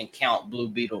we can count Blue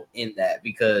Beetle in that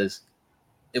because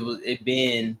because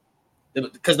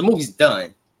the movie's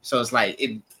done, so it's like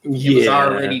it was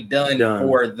already done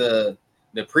for the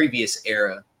previous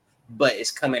era, but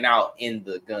it's coming out in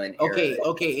the Gunn era.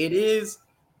 Okay, it is,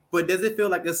 but does it feel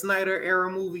like a Snyder era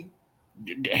movie?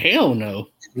 Hell no.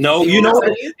 No, you know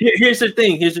what? Here's the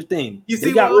thing.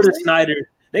 They got rid of Snyder.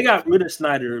 They got rid of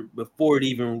Snyder before it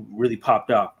even really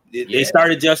popped off. They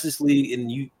started Justice League,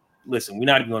 and you listen. We're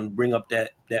not even going to bring up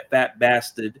that fat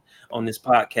bastard on this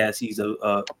podcast. He's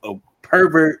a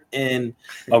pervert and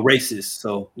a racist.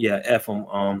 So yeah, F him.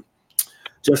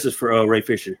 Justice for Ray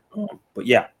Fisher. But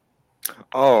yeah.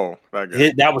 Oh,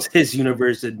 that was his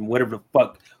universe and whatever the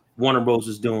fuck Warner Bros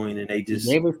was doing, and they just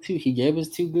he gave us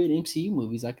two good MCU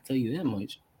movies. I can tell you that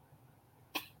much.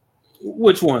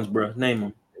 Which ones, bro? Name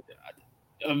them.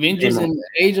 Avengers and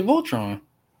Age of Ultron.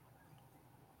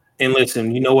 And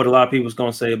listen, you know what a lot of people's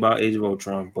gonna say about Age of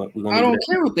Ultron, but we're gonna. I don't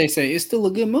care what they say. It's still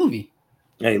a good movie.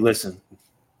 Hey, listen.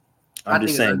 I'm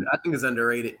just saying. I think it's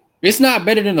underrated. It's not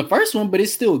better than the first one, but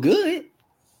it's still good.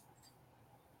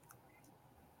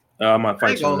 I might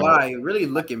fight you. I ain't gonna lie. Really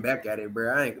looking back at it,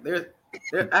 bro. I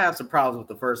have some problems with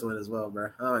the first one as well, bro.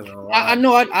 I ain't gonna lie. I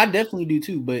know. I definitely do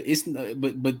too. But it's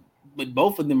but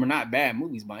both of them are not bad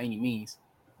movies by any means.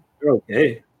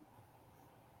 Okay.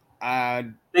 I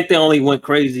think they only went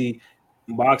crazy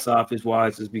box office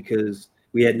wise is because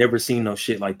we had never seen no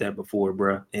shit like that before,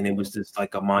 bro, and it was just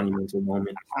like a monumental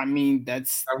moment. I mean,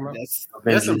 there's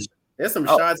some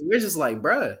shots we're just like,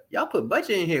 bro, y'all put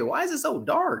budget in here. Why is it so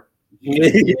dark?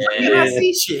 I cannot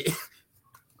see shit.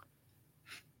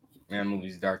 Man,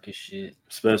 movie's dark as shit.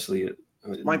 Especially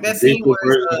like that scene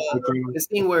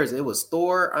where it was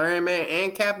Thor, Iron Man,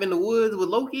 and Cap in the woods with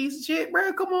Loki's shit,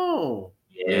 bro. Come on.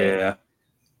 Yeah.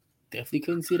 Definitely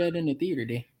couldn't see that in the theater,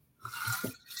 then.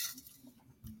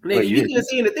 Nigga, you couldn't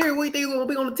see in the theater. What you think was gonna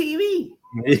be on the TV?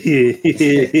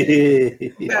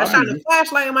 I shine the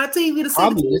flashlight on my TV to see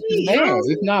the TV. Bad,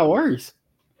 if not worse.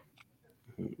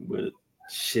 But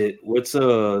shit, what's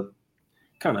kind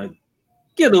of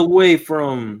get away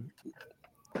from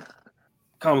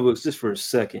comic books just for a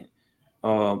second.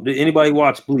 Did anybody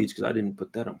watch Bleach? Because I didn't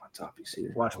put that on my topics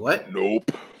here. Watch what?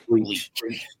 Nope. Bleach.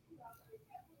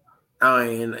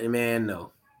 Man,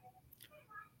 no.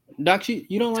 Doc,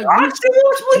 you don't like Bleach?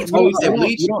 Oh, you said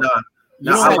Bleach?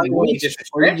 No, I like Bleach.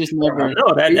 Or you just never.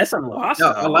 No, that's unlost. No,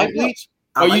 I like Bleach.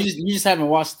 You just haven't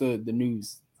watched the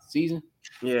news season.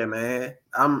 Yeah, man.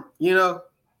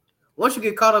 Once you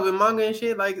get caught up in manga and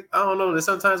shit, like I don't know. There's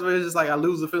sometimes where it's just like I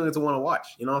lose the feeling to want to watch.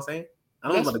 You know what I'm saying? I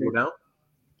don't want to go down.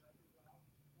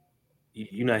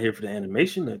 You're not here for the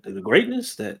animation, the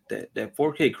greatness, that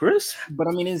 4K Chris. But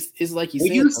I mean, it's like you said.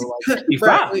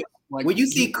 When you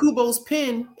see Kubo's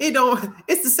pen,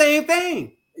 it's the same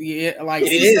thing. Yeah, like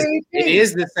it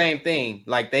is the same thing.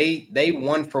 Like they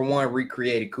 1-for-1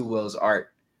 recreated Kubo's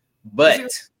art.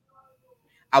 But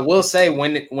I will say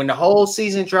when the whole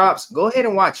season drops, go ahead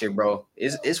and watch it, bro.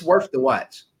 It's worth the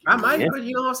watch. I might, but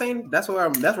you know what I'm saying? That's where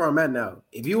I'm at now.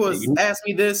 If you was asked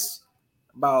me this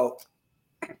about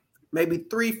maybe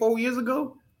 3-4 years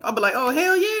ago, I'll be like, oh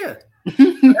hell yeah.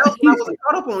 Else I wasn't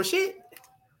caught up on shit.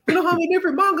 You know how many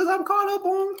different mangas I'm caught up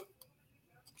on?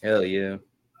 Hell yeah.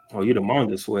 Oh, you're the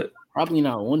manga sweat. Probably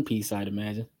not One Piece, I'd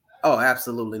imagine. Oh,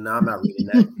 absolutely. No, I'm not reading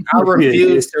that. I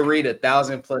refuse to read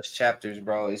 1,000+ chapters,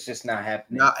 bro. It's just not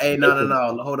happening. No.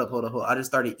 Hold up. I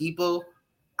just started Eppo.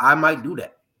 I might do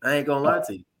that. I ain't gonna lie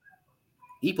to you.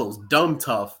 Eppo's dumb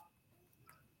tough.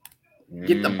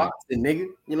 Get the boxing, nigga.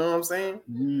 You know what I'm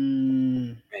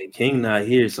saying? Hey, King not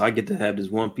here, so I get to have this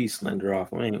One Piece slender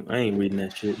off. I ain't reading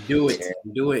that shit. Do it.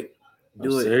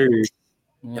 Serious.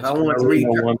 If I want to read,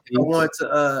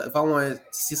 if I want to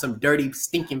see some dirty,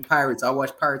 stinking pirates, I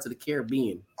watch Pirates of the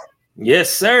Caribbean.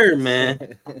 Yes, sir,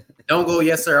 man. Don't go,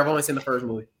 yes, sir. I've only seen the first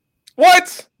movie.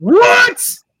 What?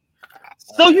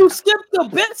 So you skipped the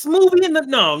best movie in the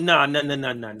no.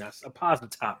 A positive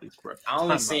topic, bro. I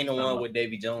only seen the one with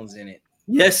Davy Jones in it.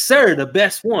 Yes, sir. The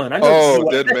best one. I know.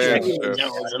 Dead Man.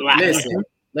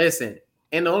 Listen.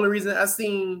 And the only reason I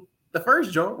seen the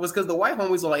first joint was because the white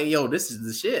homies were like, hey, yo, this is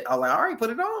the shit. I was like, all right, put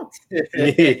it on.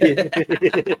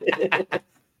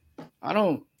 I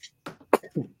don't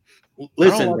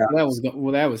listen.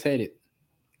 That was headed.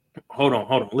 Hold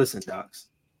on. Listen, Docs.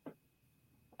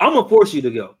 I'm gonna force you to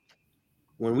go.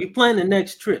 When we plan the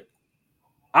next trip,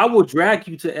 I will drag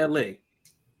you to LA.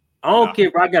 I don't care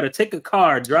if I gotta take a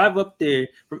car, drive up there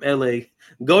from LA,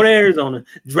 go to Arizona,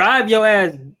 drive your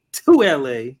ass to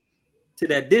LA to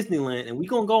that Disneyland, and we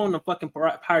gonna go on the fucking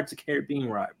Pirates of the Caribbean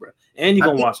ride, bro. And you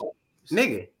gonna watch it.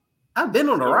 Nigga, I've been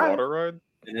on the ride. Water ride?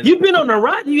 You've been on the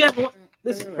ride? You haven't?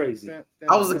 This is crazy.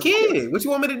 I was a kid. What you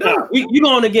want me to do? Nah, you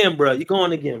going again, bro. You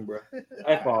going again, bro.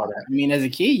 F all that. I mean, as a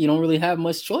kid, you don't really have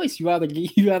much choice. You either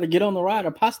get on the ride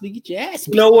or possibly get your ass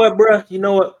beat. You know what, bro? You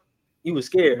know what? You was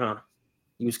scared, huh?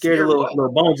 You was scared of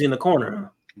little bones in the corner, huh?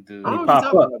 Dude, I don't know what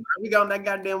you're talking about. We got on that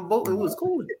goddamn boat. It was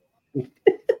cool.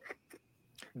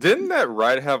 Didn't that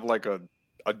ride have like a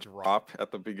drop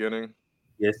at the beginning?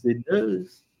 Yes, it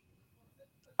does.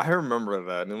 I remember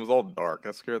that, and it was all dark.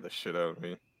 That scared the shit out of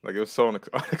me. Like, it was so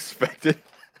unexpected.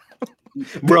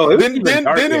 Bro, then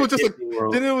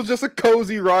it was just a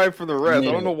cozy ride for the rest.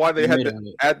 I don't know why they had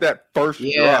to add that first drop.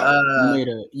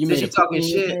 You're talking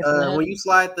shit. When you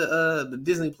slide the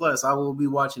Disney Plus, I will be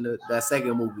watching that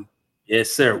second movie. Yes,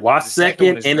 sir. Watch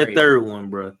second and the third one,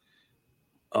 bro.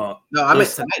 No, I meant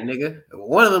tonight, nigga.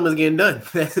 One of them is getting done.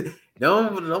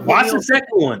 Don't watch the second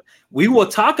one. We will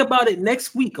talk about it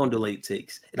next week on Delayed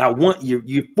Takes. And I want your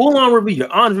full on review,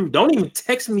 your honest review. Don't even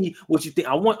text me what you think.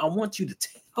 I want you to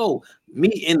tell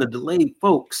me and the delayed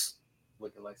folks.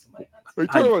 Looking like somebody. Are you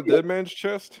talking about Dead Man's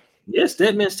Chest? Yes,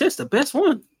 Dead Man's Chest, the best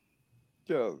one.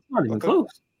 Yeah, not even close.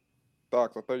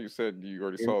 Doc, I thought you said you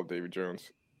already saw David Jones.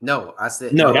 No, I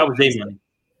said no. That was David.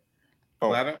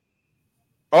 Oh.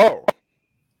 Oh.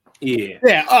 Yeah.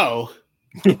 Yeah. Oh.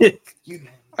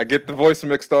 I get the voice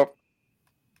mixed up.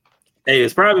 Hey,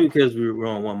 it's probably because we were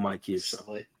on one mic here.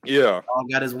 So. Yeah. All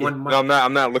got his one mic. No,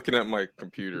 I'm not looking at my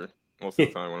computer most of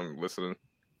the time when I'm listening.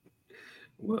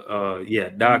 Well, yeah,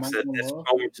 Doc said this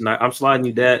moment tonight. I'm sliding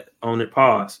you that on it.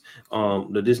 Pause.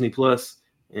 The Disney Plus.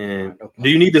 And do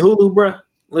you need the Hulu, bro?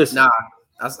 Listen. Nah,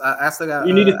 I still got.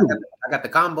 You need it. I got the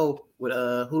combo with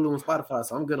Hulu and Spotify,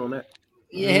 so I'm good on that.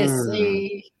 Yes,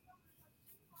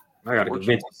 I gotta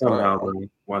convince you somehow to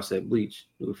watch that Bleach.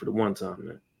 Do it for the one time,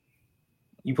 man.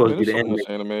 You supposed to be the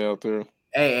anime out there.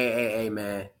 Hey,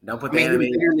 man! Don't put the anime.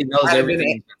 I haven't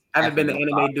been the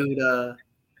anime dude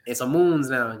in some moons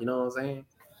now. You know what I'm saying?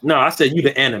 No, I said you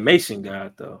the animation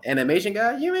guy though. Animation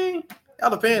guy? You mean? It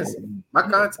all depends. My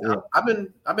content. Yeah. I've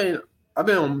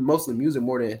been on mostly music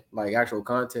more than like actual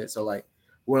content. So like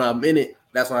when I'm in it,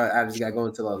 that's why I just got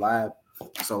going to the live.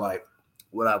 So like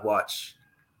what I watch.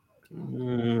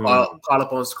 Caught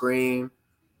Up on Scream.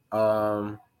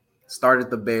 Started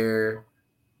the Bear.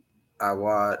 I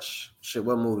watch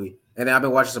what movie? And then I've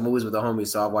been watching some movies with the homies.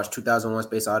 So I watched 2001: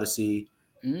 Space Odyssey.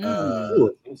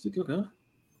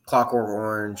 Clockwork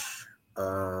Orange.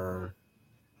 What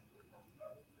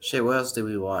else did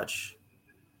we watch?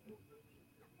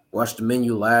 Watched The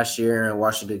Menu last year and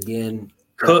watched it again.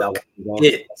 Cook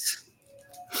it.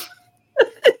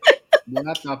 Well,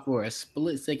 I thought for a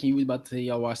split second you was about to say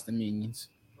y'all watch The Minions.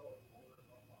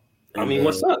 I mean,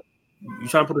 what's up? You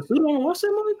trying to put a suit on and watch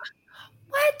that movie?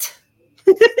 What?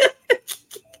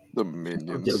 The Minions.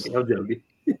 I'm joking.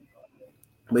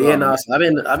 But yeah, no, so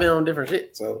I've been on different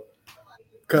shit, so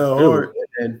kind of hard.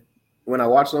 And when I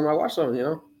watch them, you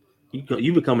know.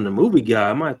 You becoming a movie guy.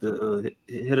 I might have to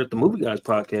hit up the Movie Guys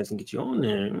podcast and get you on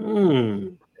there.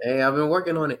 Hey, I've been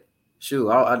working on it. Shoot,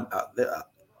 I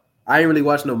didn't really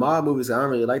watch no mob movies. I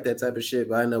don't really like that type of shit,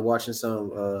 but I ended up watching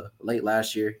some late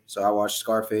last year. So I watched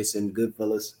Scarface and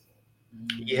Goodfellas.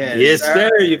 Yes,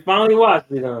 sir. You finally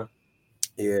watched it, huh?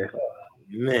 Yeah.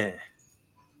 Man.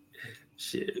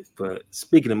 Shit. But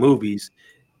speaking of movies,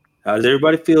 how does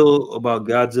everybody feel about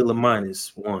Godzilla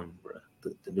 -1, bro?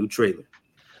 The new trailer.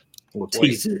 Or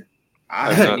teaser.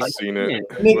 I have not seen it.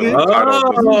 If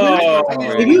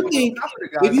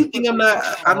you think I'm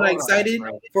not excited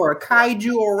for a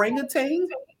kaiju orangutan,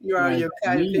 you are your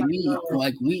kaiju.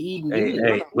 We eat good.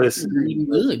 Hey, listen. We eat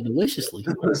good, deliciously.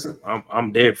 Listen,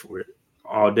 I'm there for it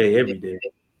all day, every day.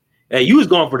 Hey, you was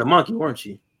going for the monkey, weren't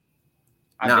you?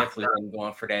 I definitely wasn't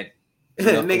going for that.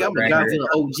 Nigga, I'm a Godzilla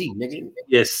OG, nigga.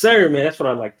 Yes, sir, man. That's what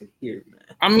I like to hear, man.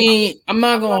 I mean, I'm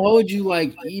not gonna hold you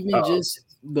like even just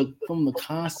from the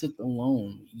concept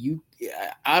alone.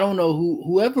 I don't know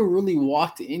whoever really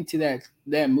walked into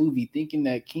that movie thinking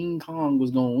that King Kong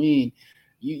was gonna win.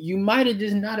 You might have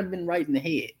just not have been right in the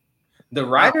head. The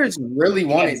writers really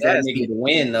wanted that nigga to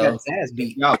win, though.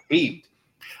 Y'all beat.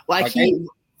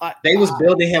 They was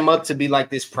building him up to be like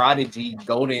this prodigy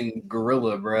golden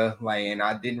gorilla, bro. Like, and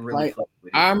I didn't really fuck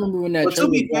with it. I remember when that. But to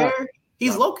be fair,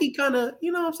 he's low key kind of,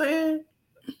 you know what I'm saying?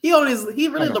 He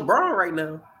really LeBron right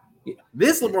now.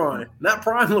 This LeBron, not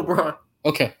prime LeBron.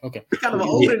 Okay. He's kind of an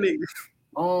older nigga.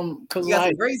 Because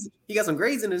he got some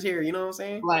grades in his hair. You know what I'm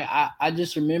saying? Like I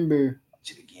just remember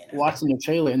watching the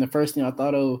trailer, and the first thing I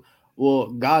thought of,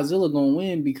 well, Godzilla gonna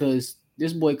win because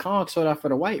this boy Kong showed out for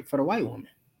the white woman.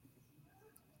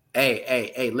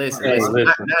 Hey, listen.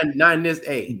 Not in this.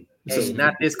 Hey,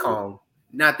 not this Kong.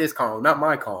 Not this Kong. Not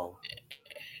my Kong.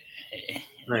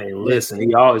 Hey, listen,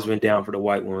 he always been down for the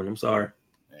white one. I'm sorry.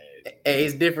 Hey,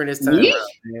 it's different this time around,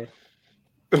 man.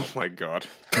 Oh my god.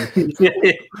 He's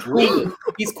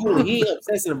cool. He ain't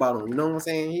obsessing about him. You know what I'm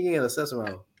saying? He ain't obsessing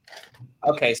about him.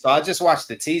 Okay, so I just watched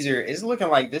the teaser. It's looking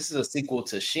like this is a sequel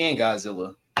to Shin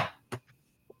Godzilla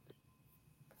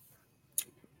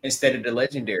instead of the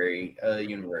Legendary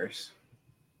universe.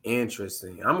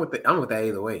 Interesting. I'm with that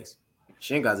either ways.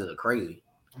 Shin Godzilla crazy.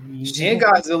 Shin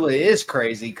Godzilla is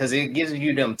crazy because it gives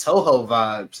you them Toho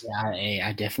vibes. Yeah,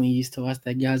 I definitely used to watch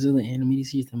that Godzilla anime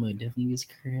this year. That definitely gets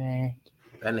cracked.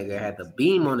 That nigga had the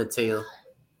beam on the tail.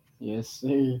 Yes,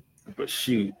 sir. But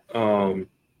shoot,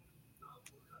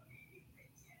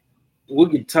 we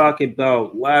could talk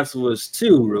about Last of Us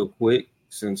 2 real quick,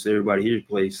 since everybody here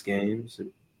plays games.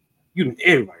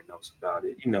 Everybody knows about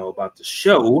it. You know about the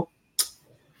show.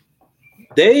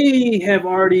 They have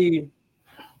already,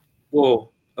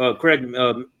 Craig,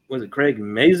 was it Craig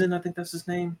Mazin? I think that's his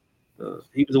name.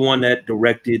 He was the one that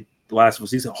directed The Last of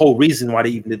Us. He's the whole reason why they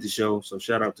even did the show. So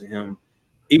shout out to him.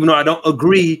 Even though I don't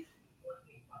agree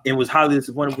and was highly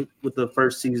disappointed with the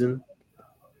first season,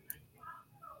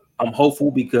 I'm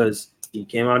hopeful because he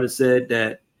came out and said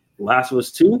that Last of Us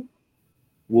 2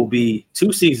 will be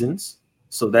 2 seasons.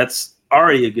 So that's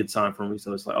already a good sign for me.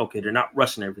 So it's like, okay, they're not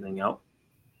rushing everything out.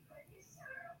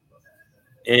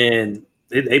 And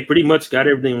they pretty much got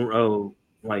everything wrote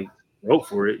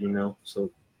for it, you know. So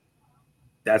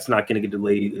that's not going to get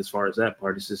delayed as far as that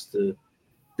part. It's just the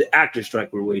actor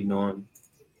strike we're waiting on.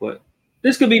 But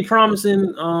this could be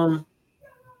promising.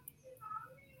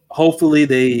 Hopefully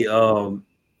they I'm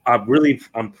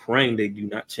praying they do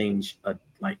not change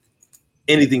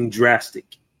anything drastic,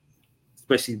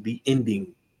 especially the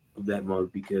ending of that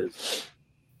mode, because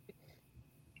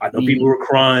I know people were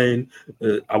crying.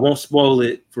 I won't spoil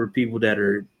it for people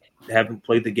that haven't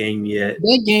played the game yet.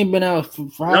 That game been out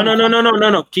for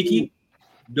No, Kiki,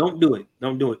 don't do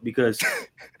it because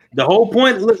the whole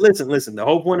point. Listen. The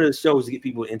whole point of the show is to get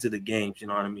people into the games. You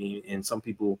know what I mean? And some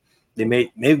people they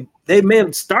may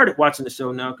have started watching the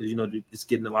show now because it's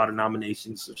getting a lot of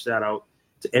nominations. So shout out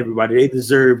to everybody. They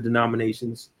deserve the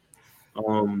nominations.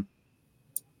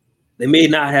 They may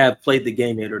not have played the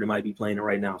game yet, or they might be playing it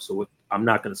right now. So I'm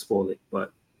not going to spoil it,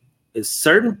 but it's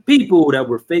certain people that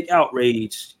were fake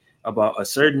outraged about a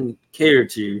certain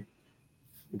character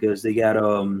because they got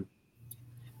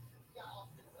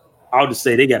I'll just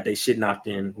say they got their shit knocked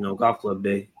in, golf club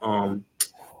day. And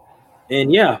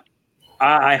yeah,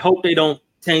 I hope they don't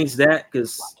change that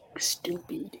because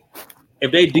stupid.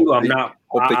 If they do, I'm not.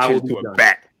 Hope they change to a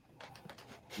bat.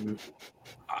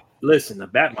 Listen, the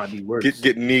bat might be worse.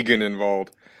 Get Negan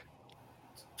involved.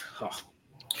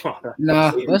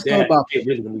 Nah, let's go about.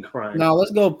 Really gonna be crying. No,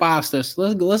 let's go 5 steps.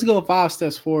 Let's go 5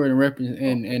 steps forward and represent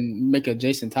and make a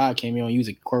Jason Todd cameo and use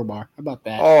a crowbar. How about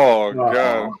that? Oh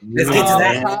god. Let's get to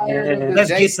that. Let's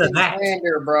get to that,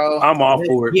 slander, bro. I'm all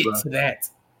for it. Get to that.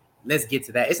 Let's get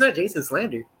to that. It's not Jason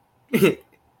slander. You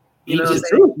know,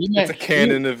 it's a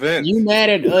canon event. You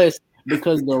mad at us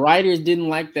because the writers didn't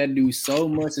like that dude so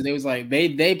much that they was like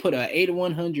they put a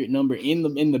 8100 number in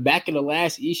the back of the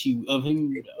last issue of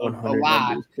him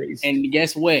alive. And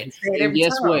guess what?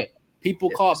 People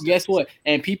called. Guess what?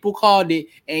 And people called it.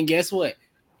 And guess what?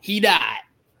 He died.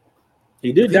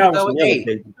 He did die.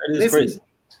 That is crazy.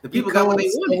 The people got what they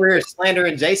wanted. We're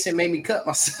slandering Jason made me cut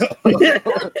myself.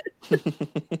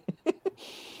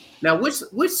 Now, which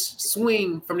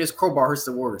swing from this crowbar hurts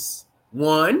the worst?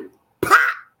 1, pop.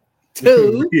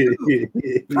 2,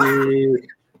 pop.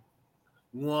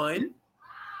 1,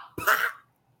 pop.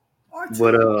 Or 2.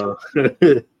 But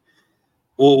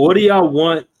well, what do y'all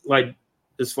want? Like,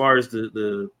 as far as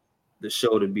the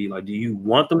show to be, like, do you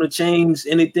want them to change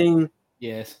anything?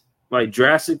 Yes. Like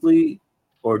drastically,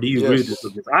 or do you agree with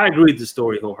this? I agree with the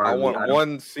story wholeheartedly. I want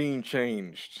one scene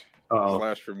changed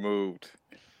 / removed.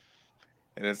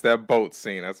 And it's that boat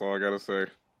scene. That's all I gotta say.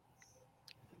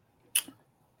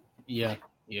 Yeah.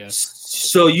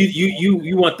 So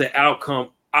you want the outcome?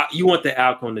 You want the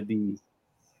outcome to be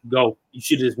go? You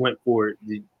should have just went for it.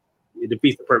 It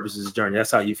defeats the purpose of this journey.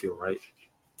 That's how you feel, right?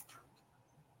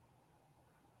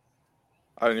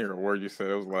 I didn't hear a word you said.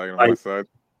 It was lagging on my side.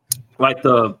 Like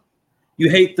you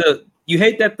hate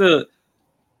that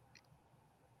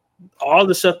all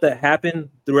the stuff that happened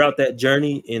throughout that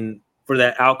journey and for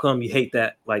that outcome, you hate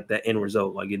that that end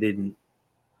result, like it didn't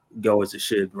go as it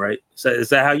should, right? So is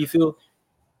that how you feel?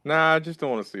 Nah, I just don't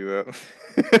want to see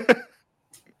that.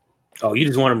 Oh, you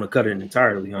just want them to cut it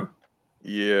entirely, huh?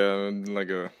 Yeah, like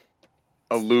a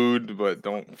allude, but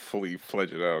don't fully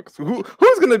fledge it out.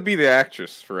 Who's gonna be the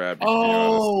actress for Abby?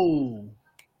 Oh,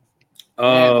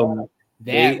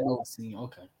 that scene.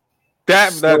 Okay.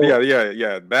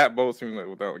 That both seems like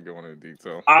without going into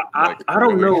detail. I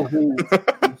don't know who's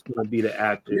gonna be the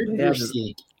actor. You're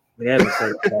sick. They haven't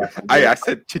said I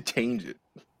said to change it,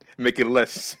 make it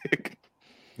less sick.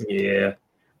 Yeah,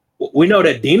 we know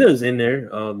that Dina's in there.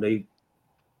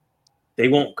 They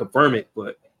won't confirm it,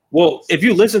 but if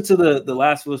you listen to the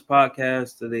Last of Us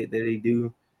podcast that they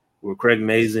do, where Craig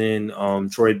Mazin,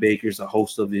 Troy Baker's a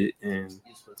host of it, and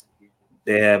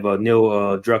they have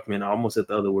Neil Druckmann. I almost said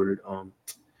the other word.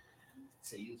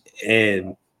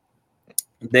 And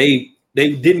they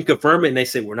didn't confirm it, and they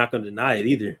said we're not going to deny it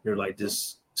either. They're like,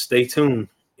 just stay tuned.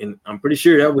 And I'm pretty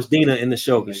sure that was Dina in the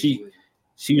show because she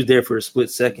was there for a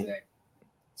split second.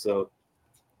 So,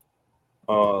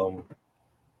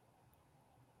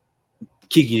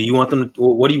 Kiki, do you want them?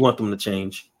 What do you want them to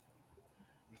change?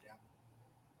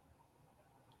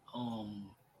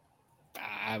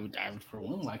 I would for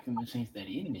one like them to change that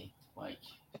ending. Like,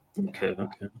 okay. I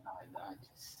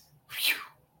just.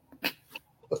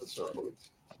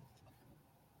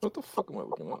 What the fuck am I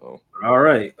looking at? All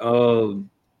right.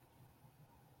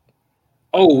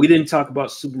 We didn't talk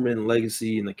about Superman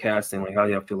Legacy and the casting. Like, how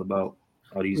y'all feel about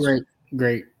all these?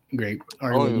 Great. I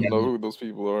don't even know who those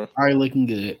people are. Already looking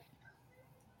good.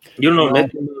 You don't know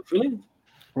Nathan Fillion?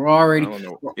 I don't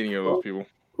know any of those people.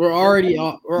 We're already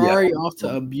off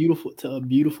to a beautiful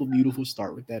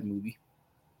start with that movie.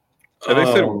 And they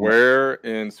said where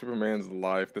in Superman's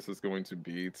life this is going to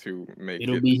be to make it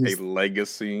a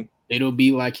legacy. It'll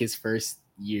be like his first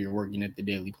year working at the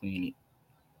Daily Planet.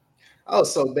 Oh,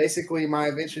 so basically My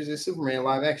Adventures in Superman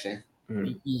live action.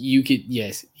 You could,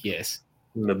 yes.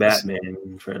 The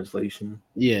Batman translation.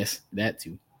 Yes, that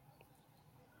too.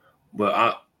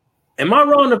 But am I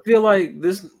wrong to feel like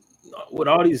this, with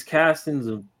all these castings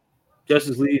of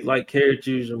Justice League like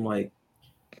characters, I'm like,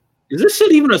 is this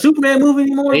shit even a Superman movie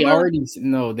anymore? They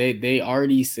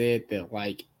already said that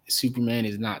like Superman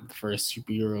is not the first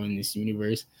superhero in this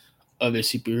universe. Other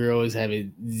superheroes have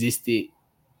existed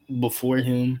before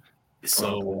him.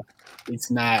 So it's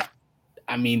not,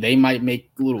 I mean, they might make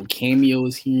little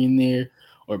cameos here and there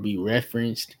or be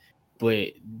referenced, but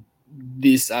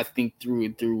this, I think, through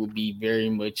and through will be very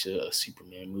much a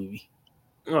Superman movie.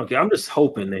 Okay, I'm just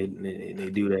hoping they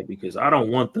do that because I don't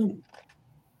want them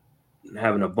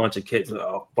having a bunch of kids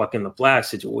fucking the Flash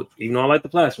situation. Even though I like the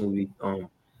Flash movie, I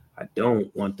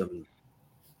don't want them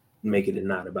making it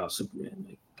not about Superman.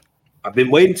 Like, I've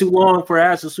been waiting too long for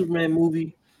a Superman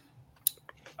movie.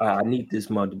 I need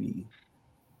this month to be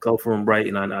colorful and bright,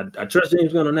 and I trust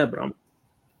James Gunn on that, but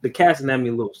the casting had me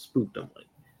a little spooked. I'm like,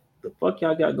 the fuck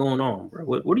y'all got going on, bro?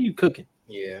 What are you cooking?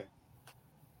 Yeah.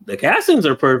 The castings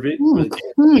are perfect.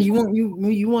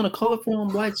 You want a colorful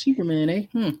and black Superman, eh?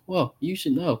 Well, you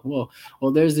should know. Well,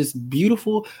 there's this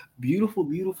beautiful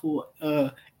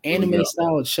anime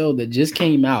style show that just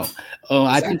came out.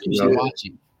 I think you should watch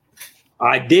it.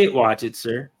 I did watch it,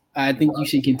 sir. I think you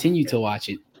should continue to watch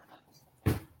it.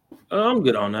 I'm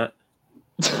good on that.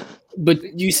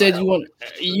 But you said you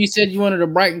wanted a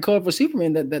bright and colorful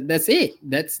Superman. That's it.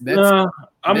 That's. I'm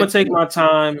gonna take my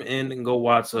time and go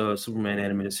watch a Superman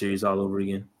animated series all over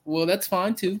again. Well, that's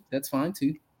fine too. I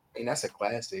mean, that's a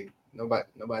classic.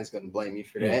 Nobody's gonna blame you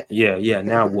for that. Yeah.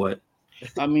 Now what?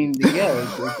 I mean, I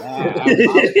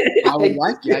would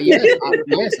like it. Yes,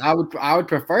 I would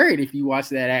prefer it if you watch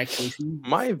that actually.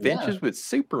 My Adventures with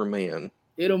Superman.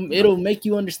 It'll make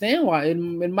you understand why it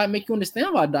might make you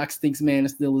understand why Doc thinks Man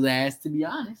is still his ass. To be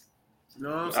honest, you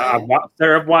know what I'm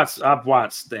saying? I've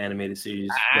watched the animated series.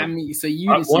 I mean, so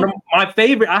one of my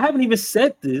favorite. I haven't even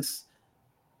said this,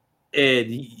 and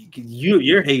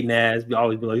you're hating ass. You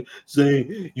always be like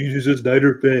saying you just a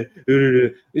Snyder fan.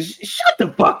 Shut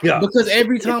the fuck up. Because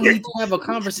every time we have a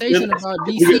conversation about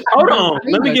DC, hold on.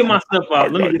 Let me get my stuff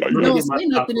out. Let me get my stuff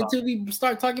nothing until we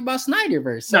start talking about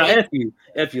Snyderverse. So. No, F you.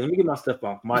 Let me get my stuff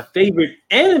off. My favorite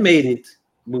animated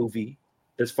movie,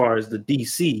 as far as the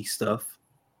DC stuff,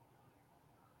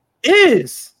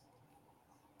 is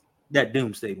that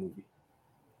Doomsday movie.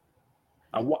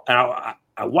 I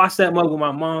watched that mug with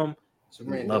my mom.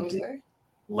 Superman Loved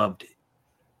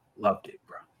it,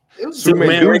 bro.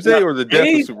 Superman Doomsday or the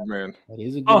Death of Superman? That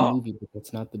is a good movie, but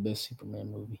that's not the best Superman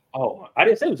movie. Oh, I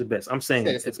didn't say it was the best. I'm saying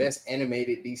it's the best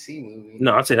animated DC movie.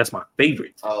 No, I'd say that's my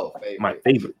favorite. Oh, favorite. My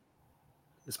favorite.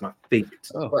 It's my favorite.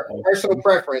 Personal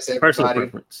preference. Everybody. Personal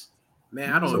preference.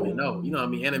 Man, I don't even know. You know what I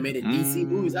mean? Animated DC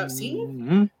movies I've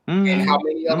seen, and how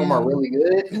many of them are really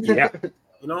good? Yeah.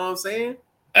 You know what I'm saying?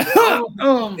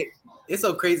 It's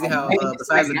so crazy how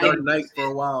besides the Dark Knight for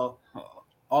a while,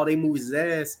 all they movies is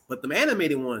ass, but the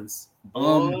animated ones,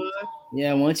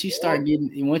 Yeah, once you start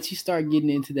getting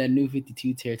into that New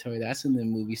 52 territory, that's when the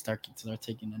movies start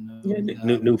taking a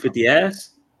new 50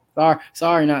 ass.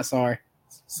 Sorry, not sorry.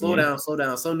 Slow down.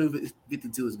 Some New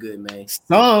 52 is good, man.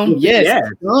 Some, yes, yeah.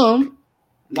 some.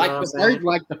 Like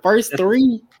the first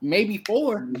 3, maybe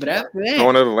 4, but after that,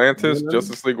 Going to Atlantis,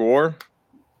 Justice League War.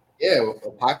 Yeah,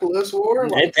 Apocalypse War.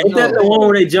 Ain't that the one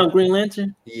where they jump Green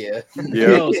Lantern? Yeah.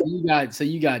 No, so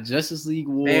you got Justice League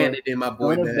War. Man, they did my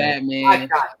boy Batman. I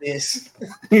got this.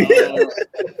 They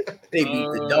beat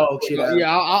the dog shit out.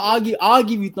 Yeah, I'll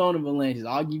give you Throne of Atlantis.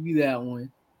 I'll give you that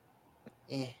one.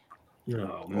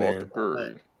 Oh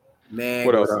man. Man,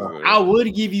 what else is there? I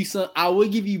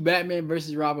would give you Batman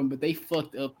versus Robin, but they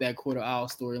fucked up that Quarter Owl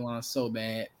storyline so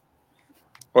bad.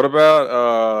 What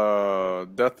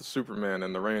about Death of Superman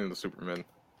and the Reign of the Superman?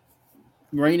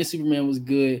 Reign of Superman was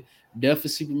good. Death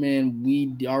of Superman,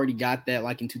 we already got that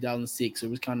like in 2006, so it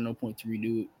was kind of no point to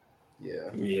redo it.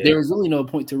 Yeah. There was really no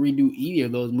point to redo either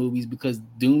of those movies because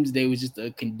Doomsday was just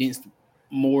a condensed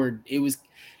more. It was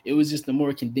just a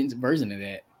more condensed version of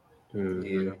that.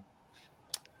 Mm-hmm.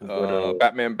 Yeah.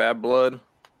 Batman Bad Blood.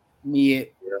 Yeah.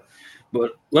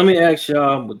 But let me ask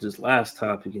y'all with this last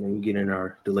topic, and then we get in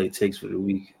our delayed takes for the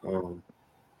week.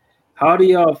 How do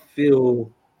y'all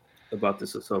feel about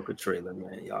this Ahsoka trailer,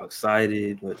 man? Y'all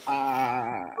excited?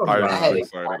 I'm not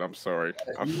excited. I'm sorry.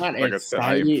 I'm not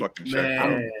excited,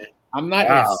 man. I'm not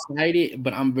excited,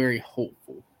 but I'm very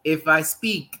hopeful. If I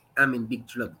speak, I'm in big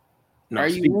trouble. Are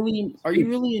you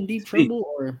really in deep trouble,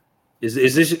 or is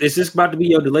this about to be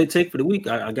your delayed take for the week?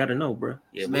 I gotta know, bro.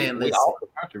 Yeah, man. We all the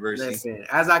controversy. Listen,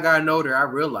 as I got older, I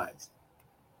realized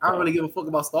I don't really give a fuck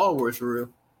about Star Wars for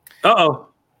real.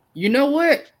 You know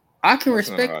what? I can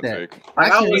respect that.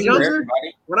 When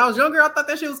I was younger, I thought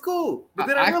that shit was cool. But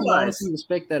then I realized, can honestly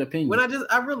respect that opinion. When I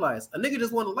realized a nigga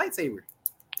just want a lightsaber.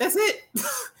 That's it.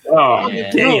 Oh,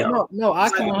 damn. No, I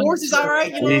can. Like, Force is all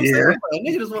right, you know what I'm saying? A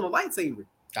nigga just want a lightsaber.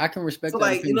 I can respect. So that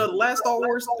like, opinion. you know, the last Star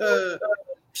Wars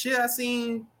shit I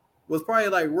seen was probably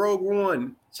like Rogue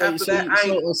One. After that, I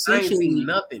ain't seen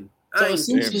nothing. I ain't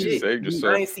seen shit.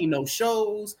 I ain't seen no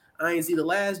shows. I ain't see The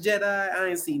Last Jedi. I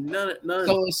ain't seen none.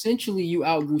 So essentially, you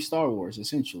outgrew Star Wars.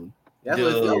 Essentially, that's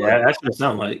what it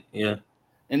sounds like. Yeah,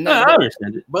 and I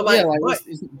understand it. But like,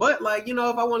 but like, you know,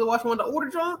 if I want to watch one of the older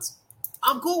joints,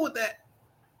 I'm cool with that.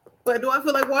 But do I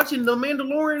feel like watching The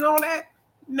Mandalorian and all that?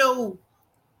 No.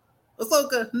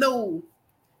 Ahsoka, no.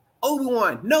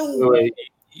 Obi-Wan, no. Wait,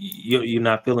 you're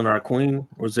not feeling our queen,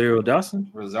 Rosario Dawson?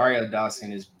 Rosario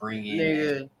Dawson is bringing.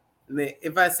 Nigga,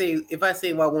 if I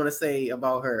say what I want to say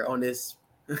about her on this,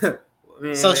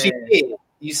 man, so she mid.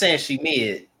 You saying she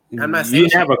mid? I'm not saying you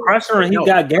have a crush on her and he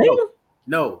got game.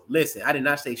 No, listen, I did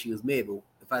not say she was mid, but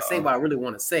if I say what I really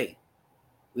want to say,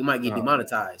 we might get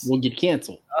demonetized. We'll get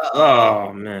canceled.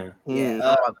 Oh man,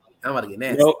 yeah, I'm about to get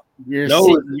nasty.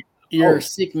 You're a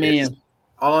sick man.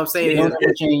 All I'm saying is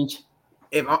never change.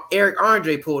 If Eric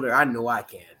Andre pulled her, I know I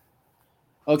can.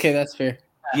 Okay, that's fair.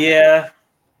 Yeah.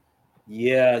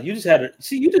 You just had to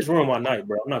see. You just ruined my night,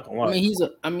 bro. I'm not gonna lie.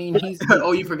 I mean, he's.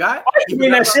 Oh, you forgot? You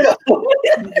bring that shit up. You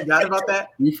forgot about that?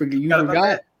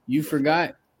 You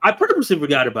forgot. I pretty much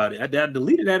forgot about it. I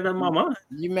deleted that out of my mind.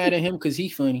 You mad at him because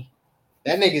he's funny.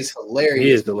 That nigga's hilarious.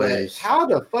 He is hilarious. How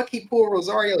the fuck he pulled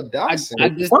Rosario Dawson? I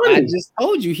just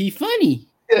told you he funny.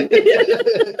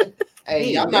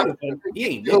 Hey, I'm not. He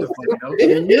ain't never funny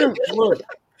though.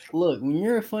 Look. When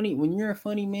you're a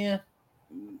funny man,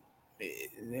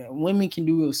 women can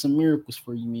do some miracles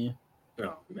for you, man.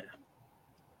 Oh man.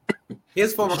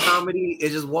 His form of comedy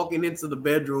is just walking into the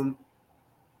bedroom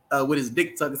with his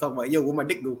dick tucked and talking about, yo, where my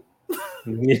dick go?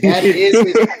 That is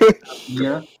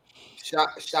his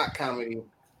shot comedy.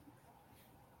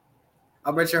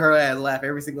 I bet you her ass laugh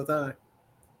every single time.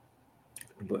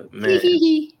 But man,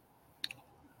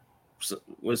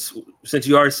 since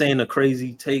you are saying a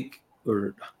crazy take,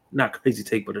 or not crazy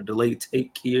take, but a delayed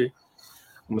take here,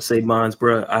 I'm gonna say mine's,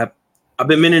 bro. I've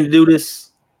been meaning to do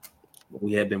this. But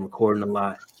we have been recording a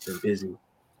lot. Been busy.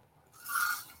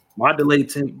 My delayed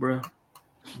take, bro.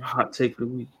 My hot take for the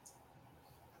week.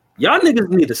 Y'all niggas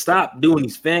need to stop doing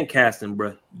these fan casting,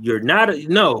 bro. You're not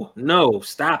no.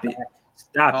 Stop it.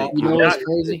 Stop it. You know what's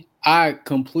crazy?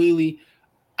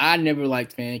 I never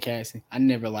liked fan casting. I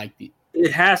never liked it.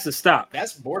 It has to stop.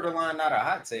 That's borderline not a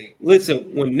hot take.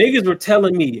 Listen, when niggas were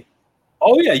telling me,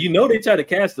 oh yeah, you know they tried to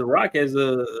cast The Rock as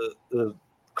a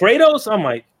Kratos, I'm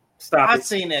like, stop it. I've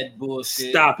seen that bullshit.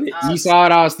 Stop it. You saw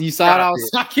what I was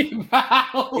talking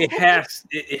about. It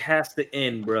has to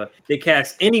end, bro. They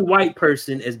cast any white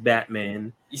person as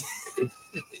Batman.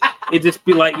 It just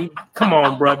be like, come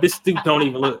on, bro. This dude don't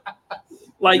even look.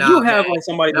 Like you have like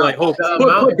somebody like, put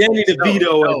Danny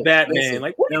DeVito as Batman. Listen,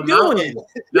 like, what are you doing?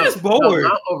 Yes, bored. The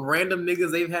amount of random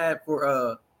niggas they've had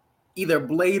for either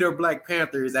Blade or Black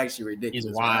Panther is actually ridiculous.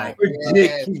 It's wild.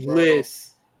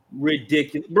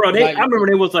 Ridiculous, bro. I remember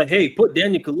they was like, "Hey, put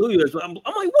Daniel Kaluuya." I'm like,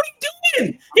 "What are you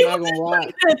doing?" I'm not gonna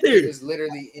lie. He was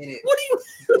literally in it. What are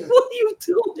you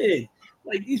doing?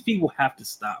 Like, these people have to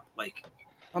stop. Like,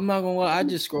 I'm not gonna lie. I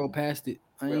just scroll past it.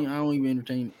 I don't even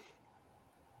entertain it.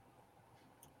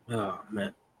 Oh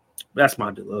man, that's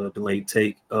my delayed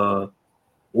take.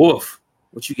 Wolf,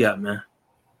 what you got, man?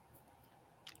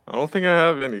 I don't think I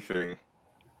have anything.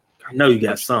 I know you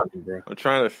got something, bro. I'm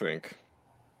trying to think.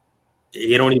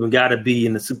 It don't even got to be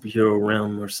in the superhero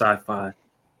realm or sci-fi.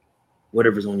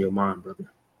 Whatever's on your mind,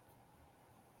 brother.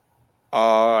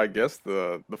 I guess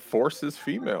the Force is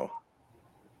female.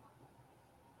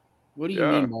 What do you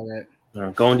mean by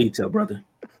that? Go in detail, brother.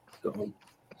 Go on.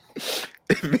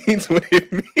 It means what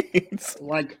it means.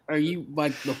 Like, are you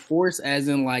like the Force, as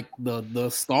in like the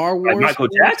Star Wars? Like Michael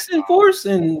Jackson Force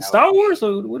and Star Wars?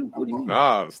 Or what do you mean?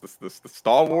 Nah, it's the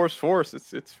Star Wars Force.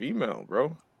 It's female,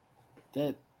 bro.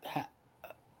 What?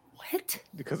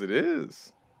 Because it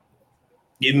is.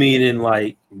 You mean in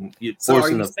like you're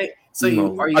forcing the?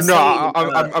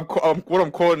 What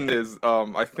I'm quoting is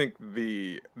I think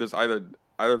there's either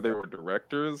they were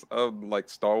directors of like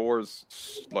Star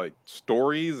Wars like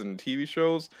stories and TV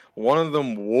shows. One of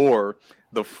them wore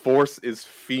the Force is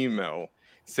female,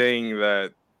 saying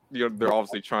that they're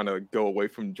obviously trying to go away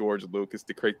from George Lucas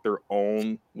to create their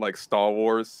own like Star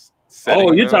Wars.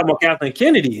 Oh, you're talking about Kathleen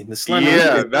Kennedy, the slender.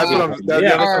 Yeah, that's what I'm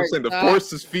saying. The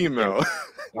Force is female.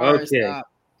 Okay.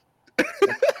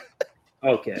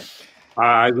 Okay.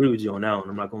 I agree with you on that one.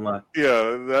 I'm not gonna lie.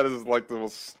 Yeah, that is like the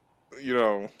most.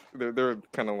 They're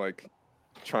kind of like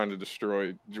trying to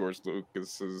destroy George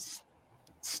Lucas's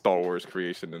Star Wars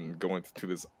creation and going to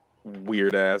this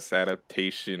weird ass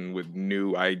adaptation with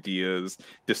new ideas,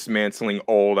 dismantling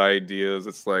old ideas.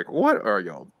 It's like, what are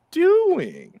y'all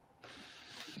doing?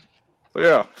 So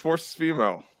yeah, Force is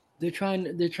female. They're trying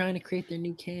to create their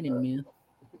new canon, man.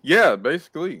 Yeah,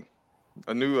 basically,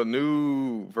 a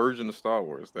new version of Star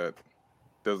Wars that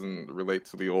doesn't relate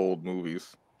to the old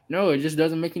movies. No, it just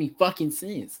doesn't make any fucking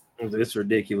sense. It's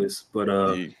ridiculous, but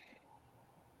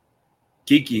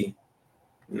Kiki,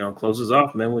 close us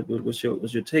off, man. What's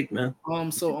your take, man?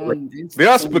 So on the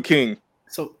Aspa King.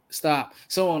 So stop.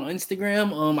 So on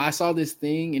Instagram, I saw this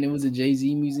thing and it was a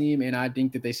Jay-Z museum, and I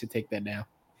think that they should take that down.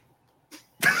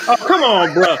 Oh, come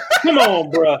on, bro. Come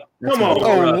on, bro. Come on,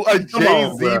 bro. A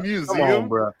Jay-Z museum? Come on,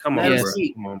 bro. Come on, Let bro.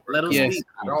 Come on, bro. Let him speak.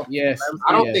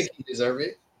 I don't think he deserves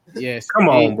it. Yes. Come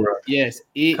on, bro. Yes.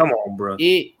 Come on, bro.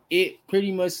 It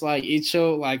pretty much like it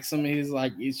showed like some of his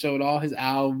it showed all his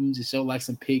albums. It showed like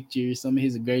some pictures, some of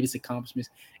his greatest accomplishments.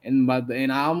 And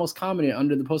I almost commented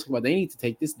under the post about they need to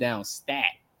take this down stat.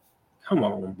 Come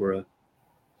on, bro.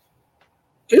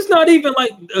 It's not even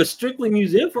like a strictly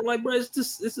museum for like, bro. It's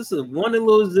just a one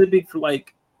little exhibit for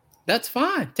like. That's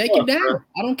fine. Take it down. Bro.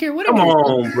 I don't care what. Come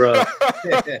on, bro.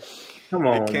 Come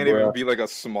on, it can't bro. even be like a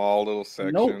small little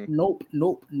section. Nope.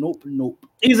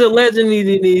 He's a legend.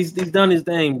 He's done his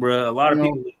thing, bro. A lot of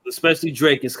people, especially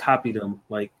Drake, has copied him.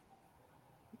 Like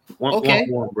one,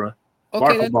 bro.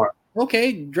 Okay,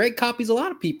 okay. Drake copies a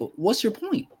lot of people. What's your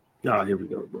point? Oh, here we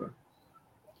go, bro.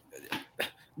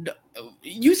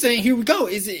 You saying here we go?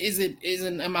 Is it?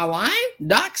 Am I lying?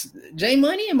 Docs, J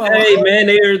Money? Am I Hey, lying?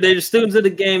 man, they're students of the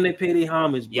game. They pay their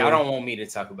homage, bro. Y'all don't want me to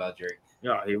talk about Drake.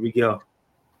 Oh, here we go.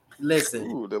 Listen.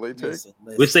 Ooh, delayed take.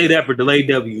 We say that for delayed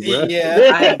W, bro.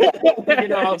 Yeah, you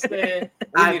know what I'm saying?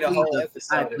 I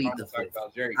plead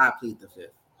the fifth.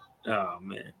 Oh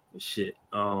man, shit.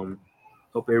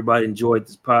 Hope everybody enjoyed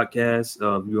this podcast.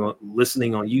 If you're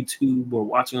listening on YouTube or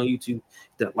watching on YouTube, hit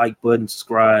that like button,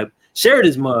 subscribe, share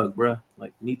this mug, bro.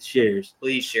 Like, we need shares.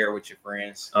 Please share with your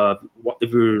friends.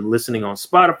 If you're listening on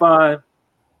Spotify,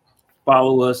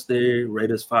 follow us there, rate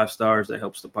us 5 stars. That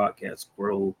helps the podcast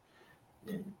grow.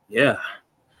 And yeah,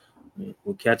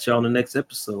 we'll catch y'all on the next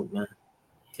episode, man.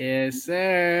 Yes,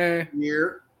 sir.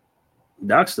 Here.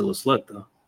 Doc's still a slut, though.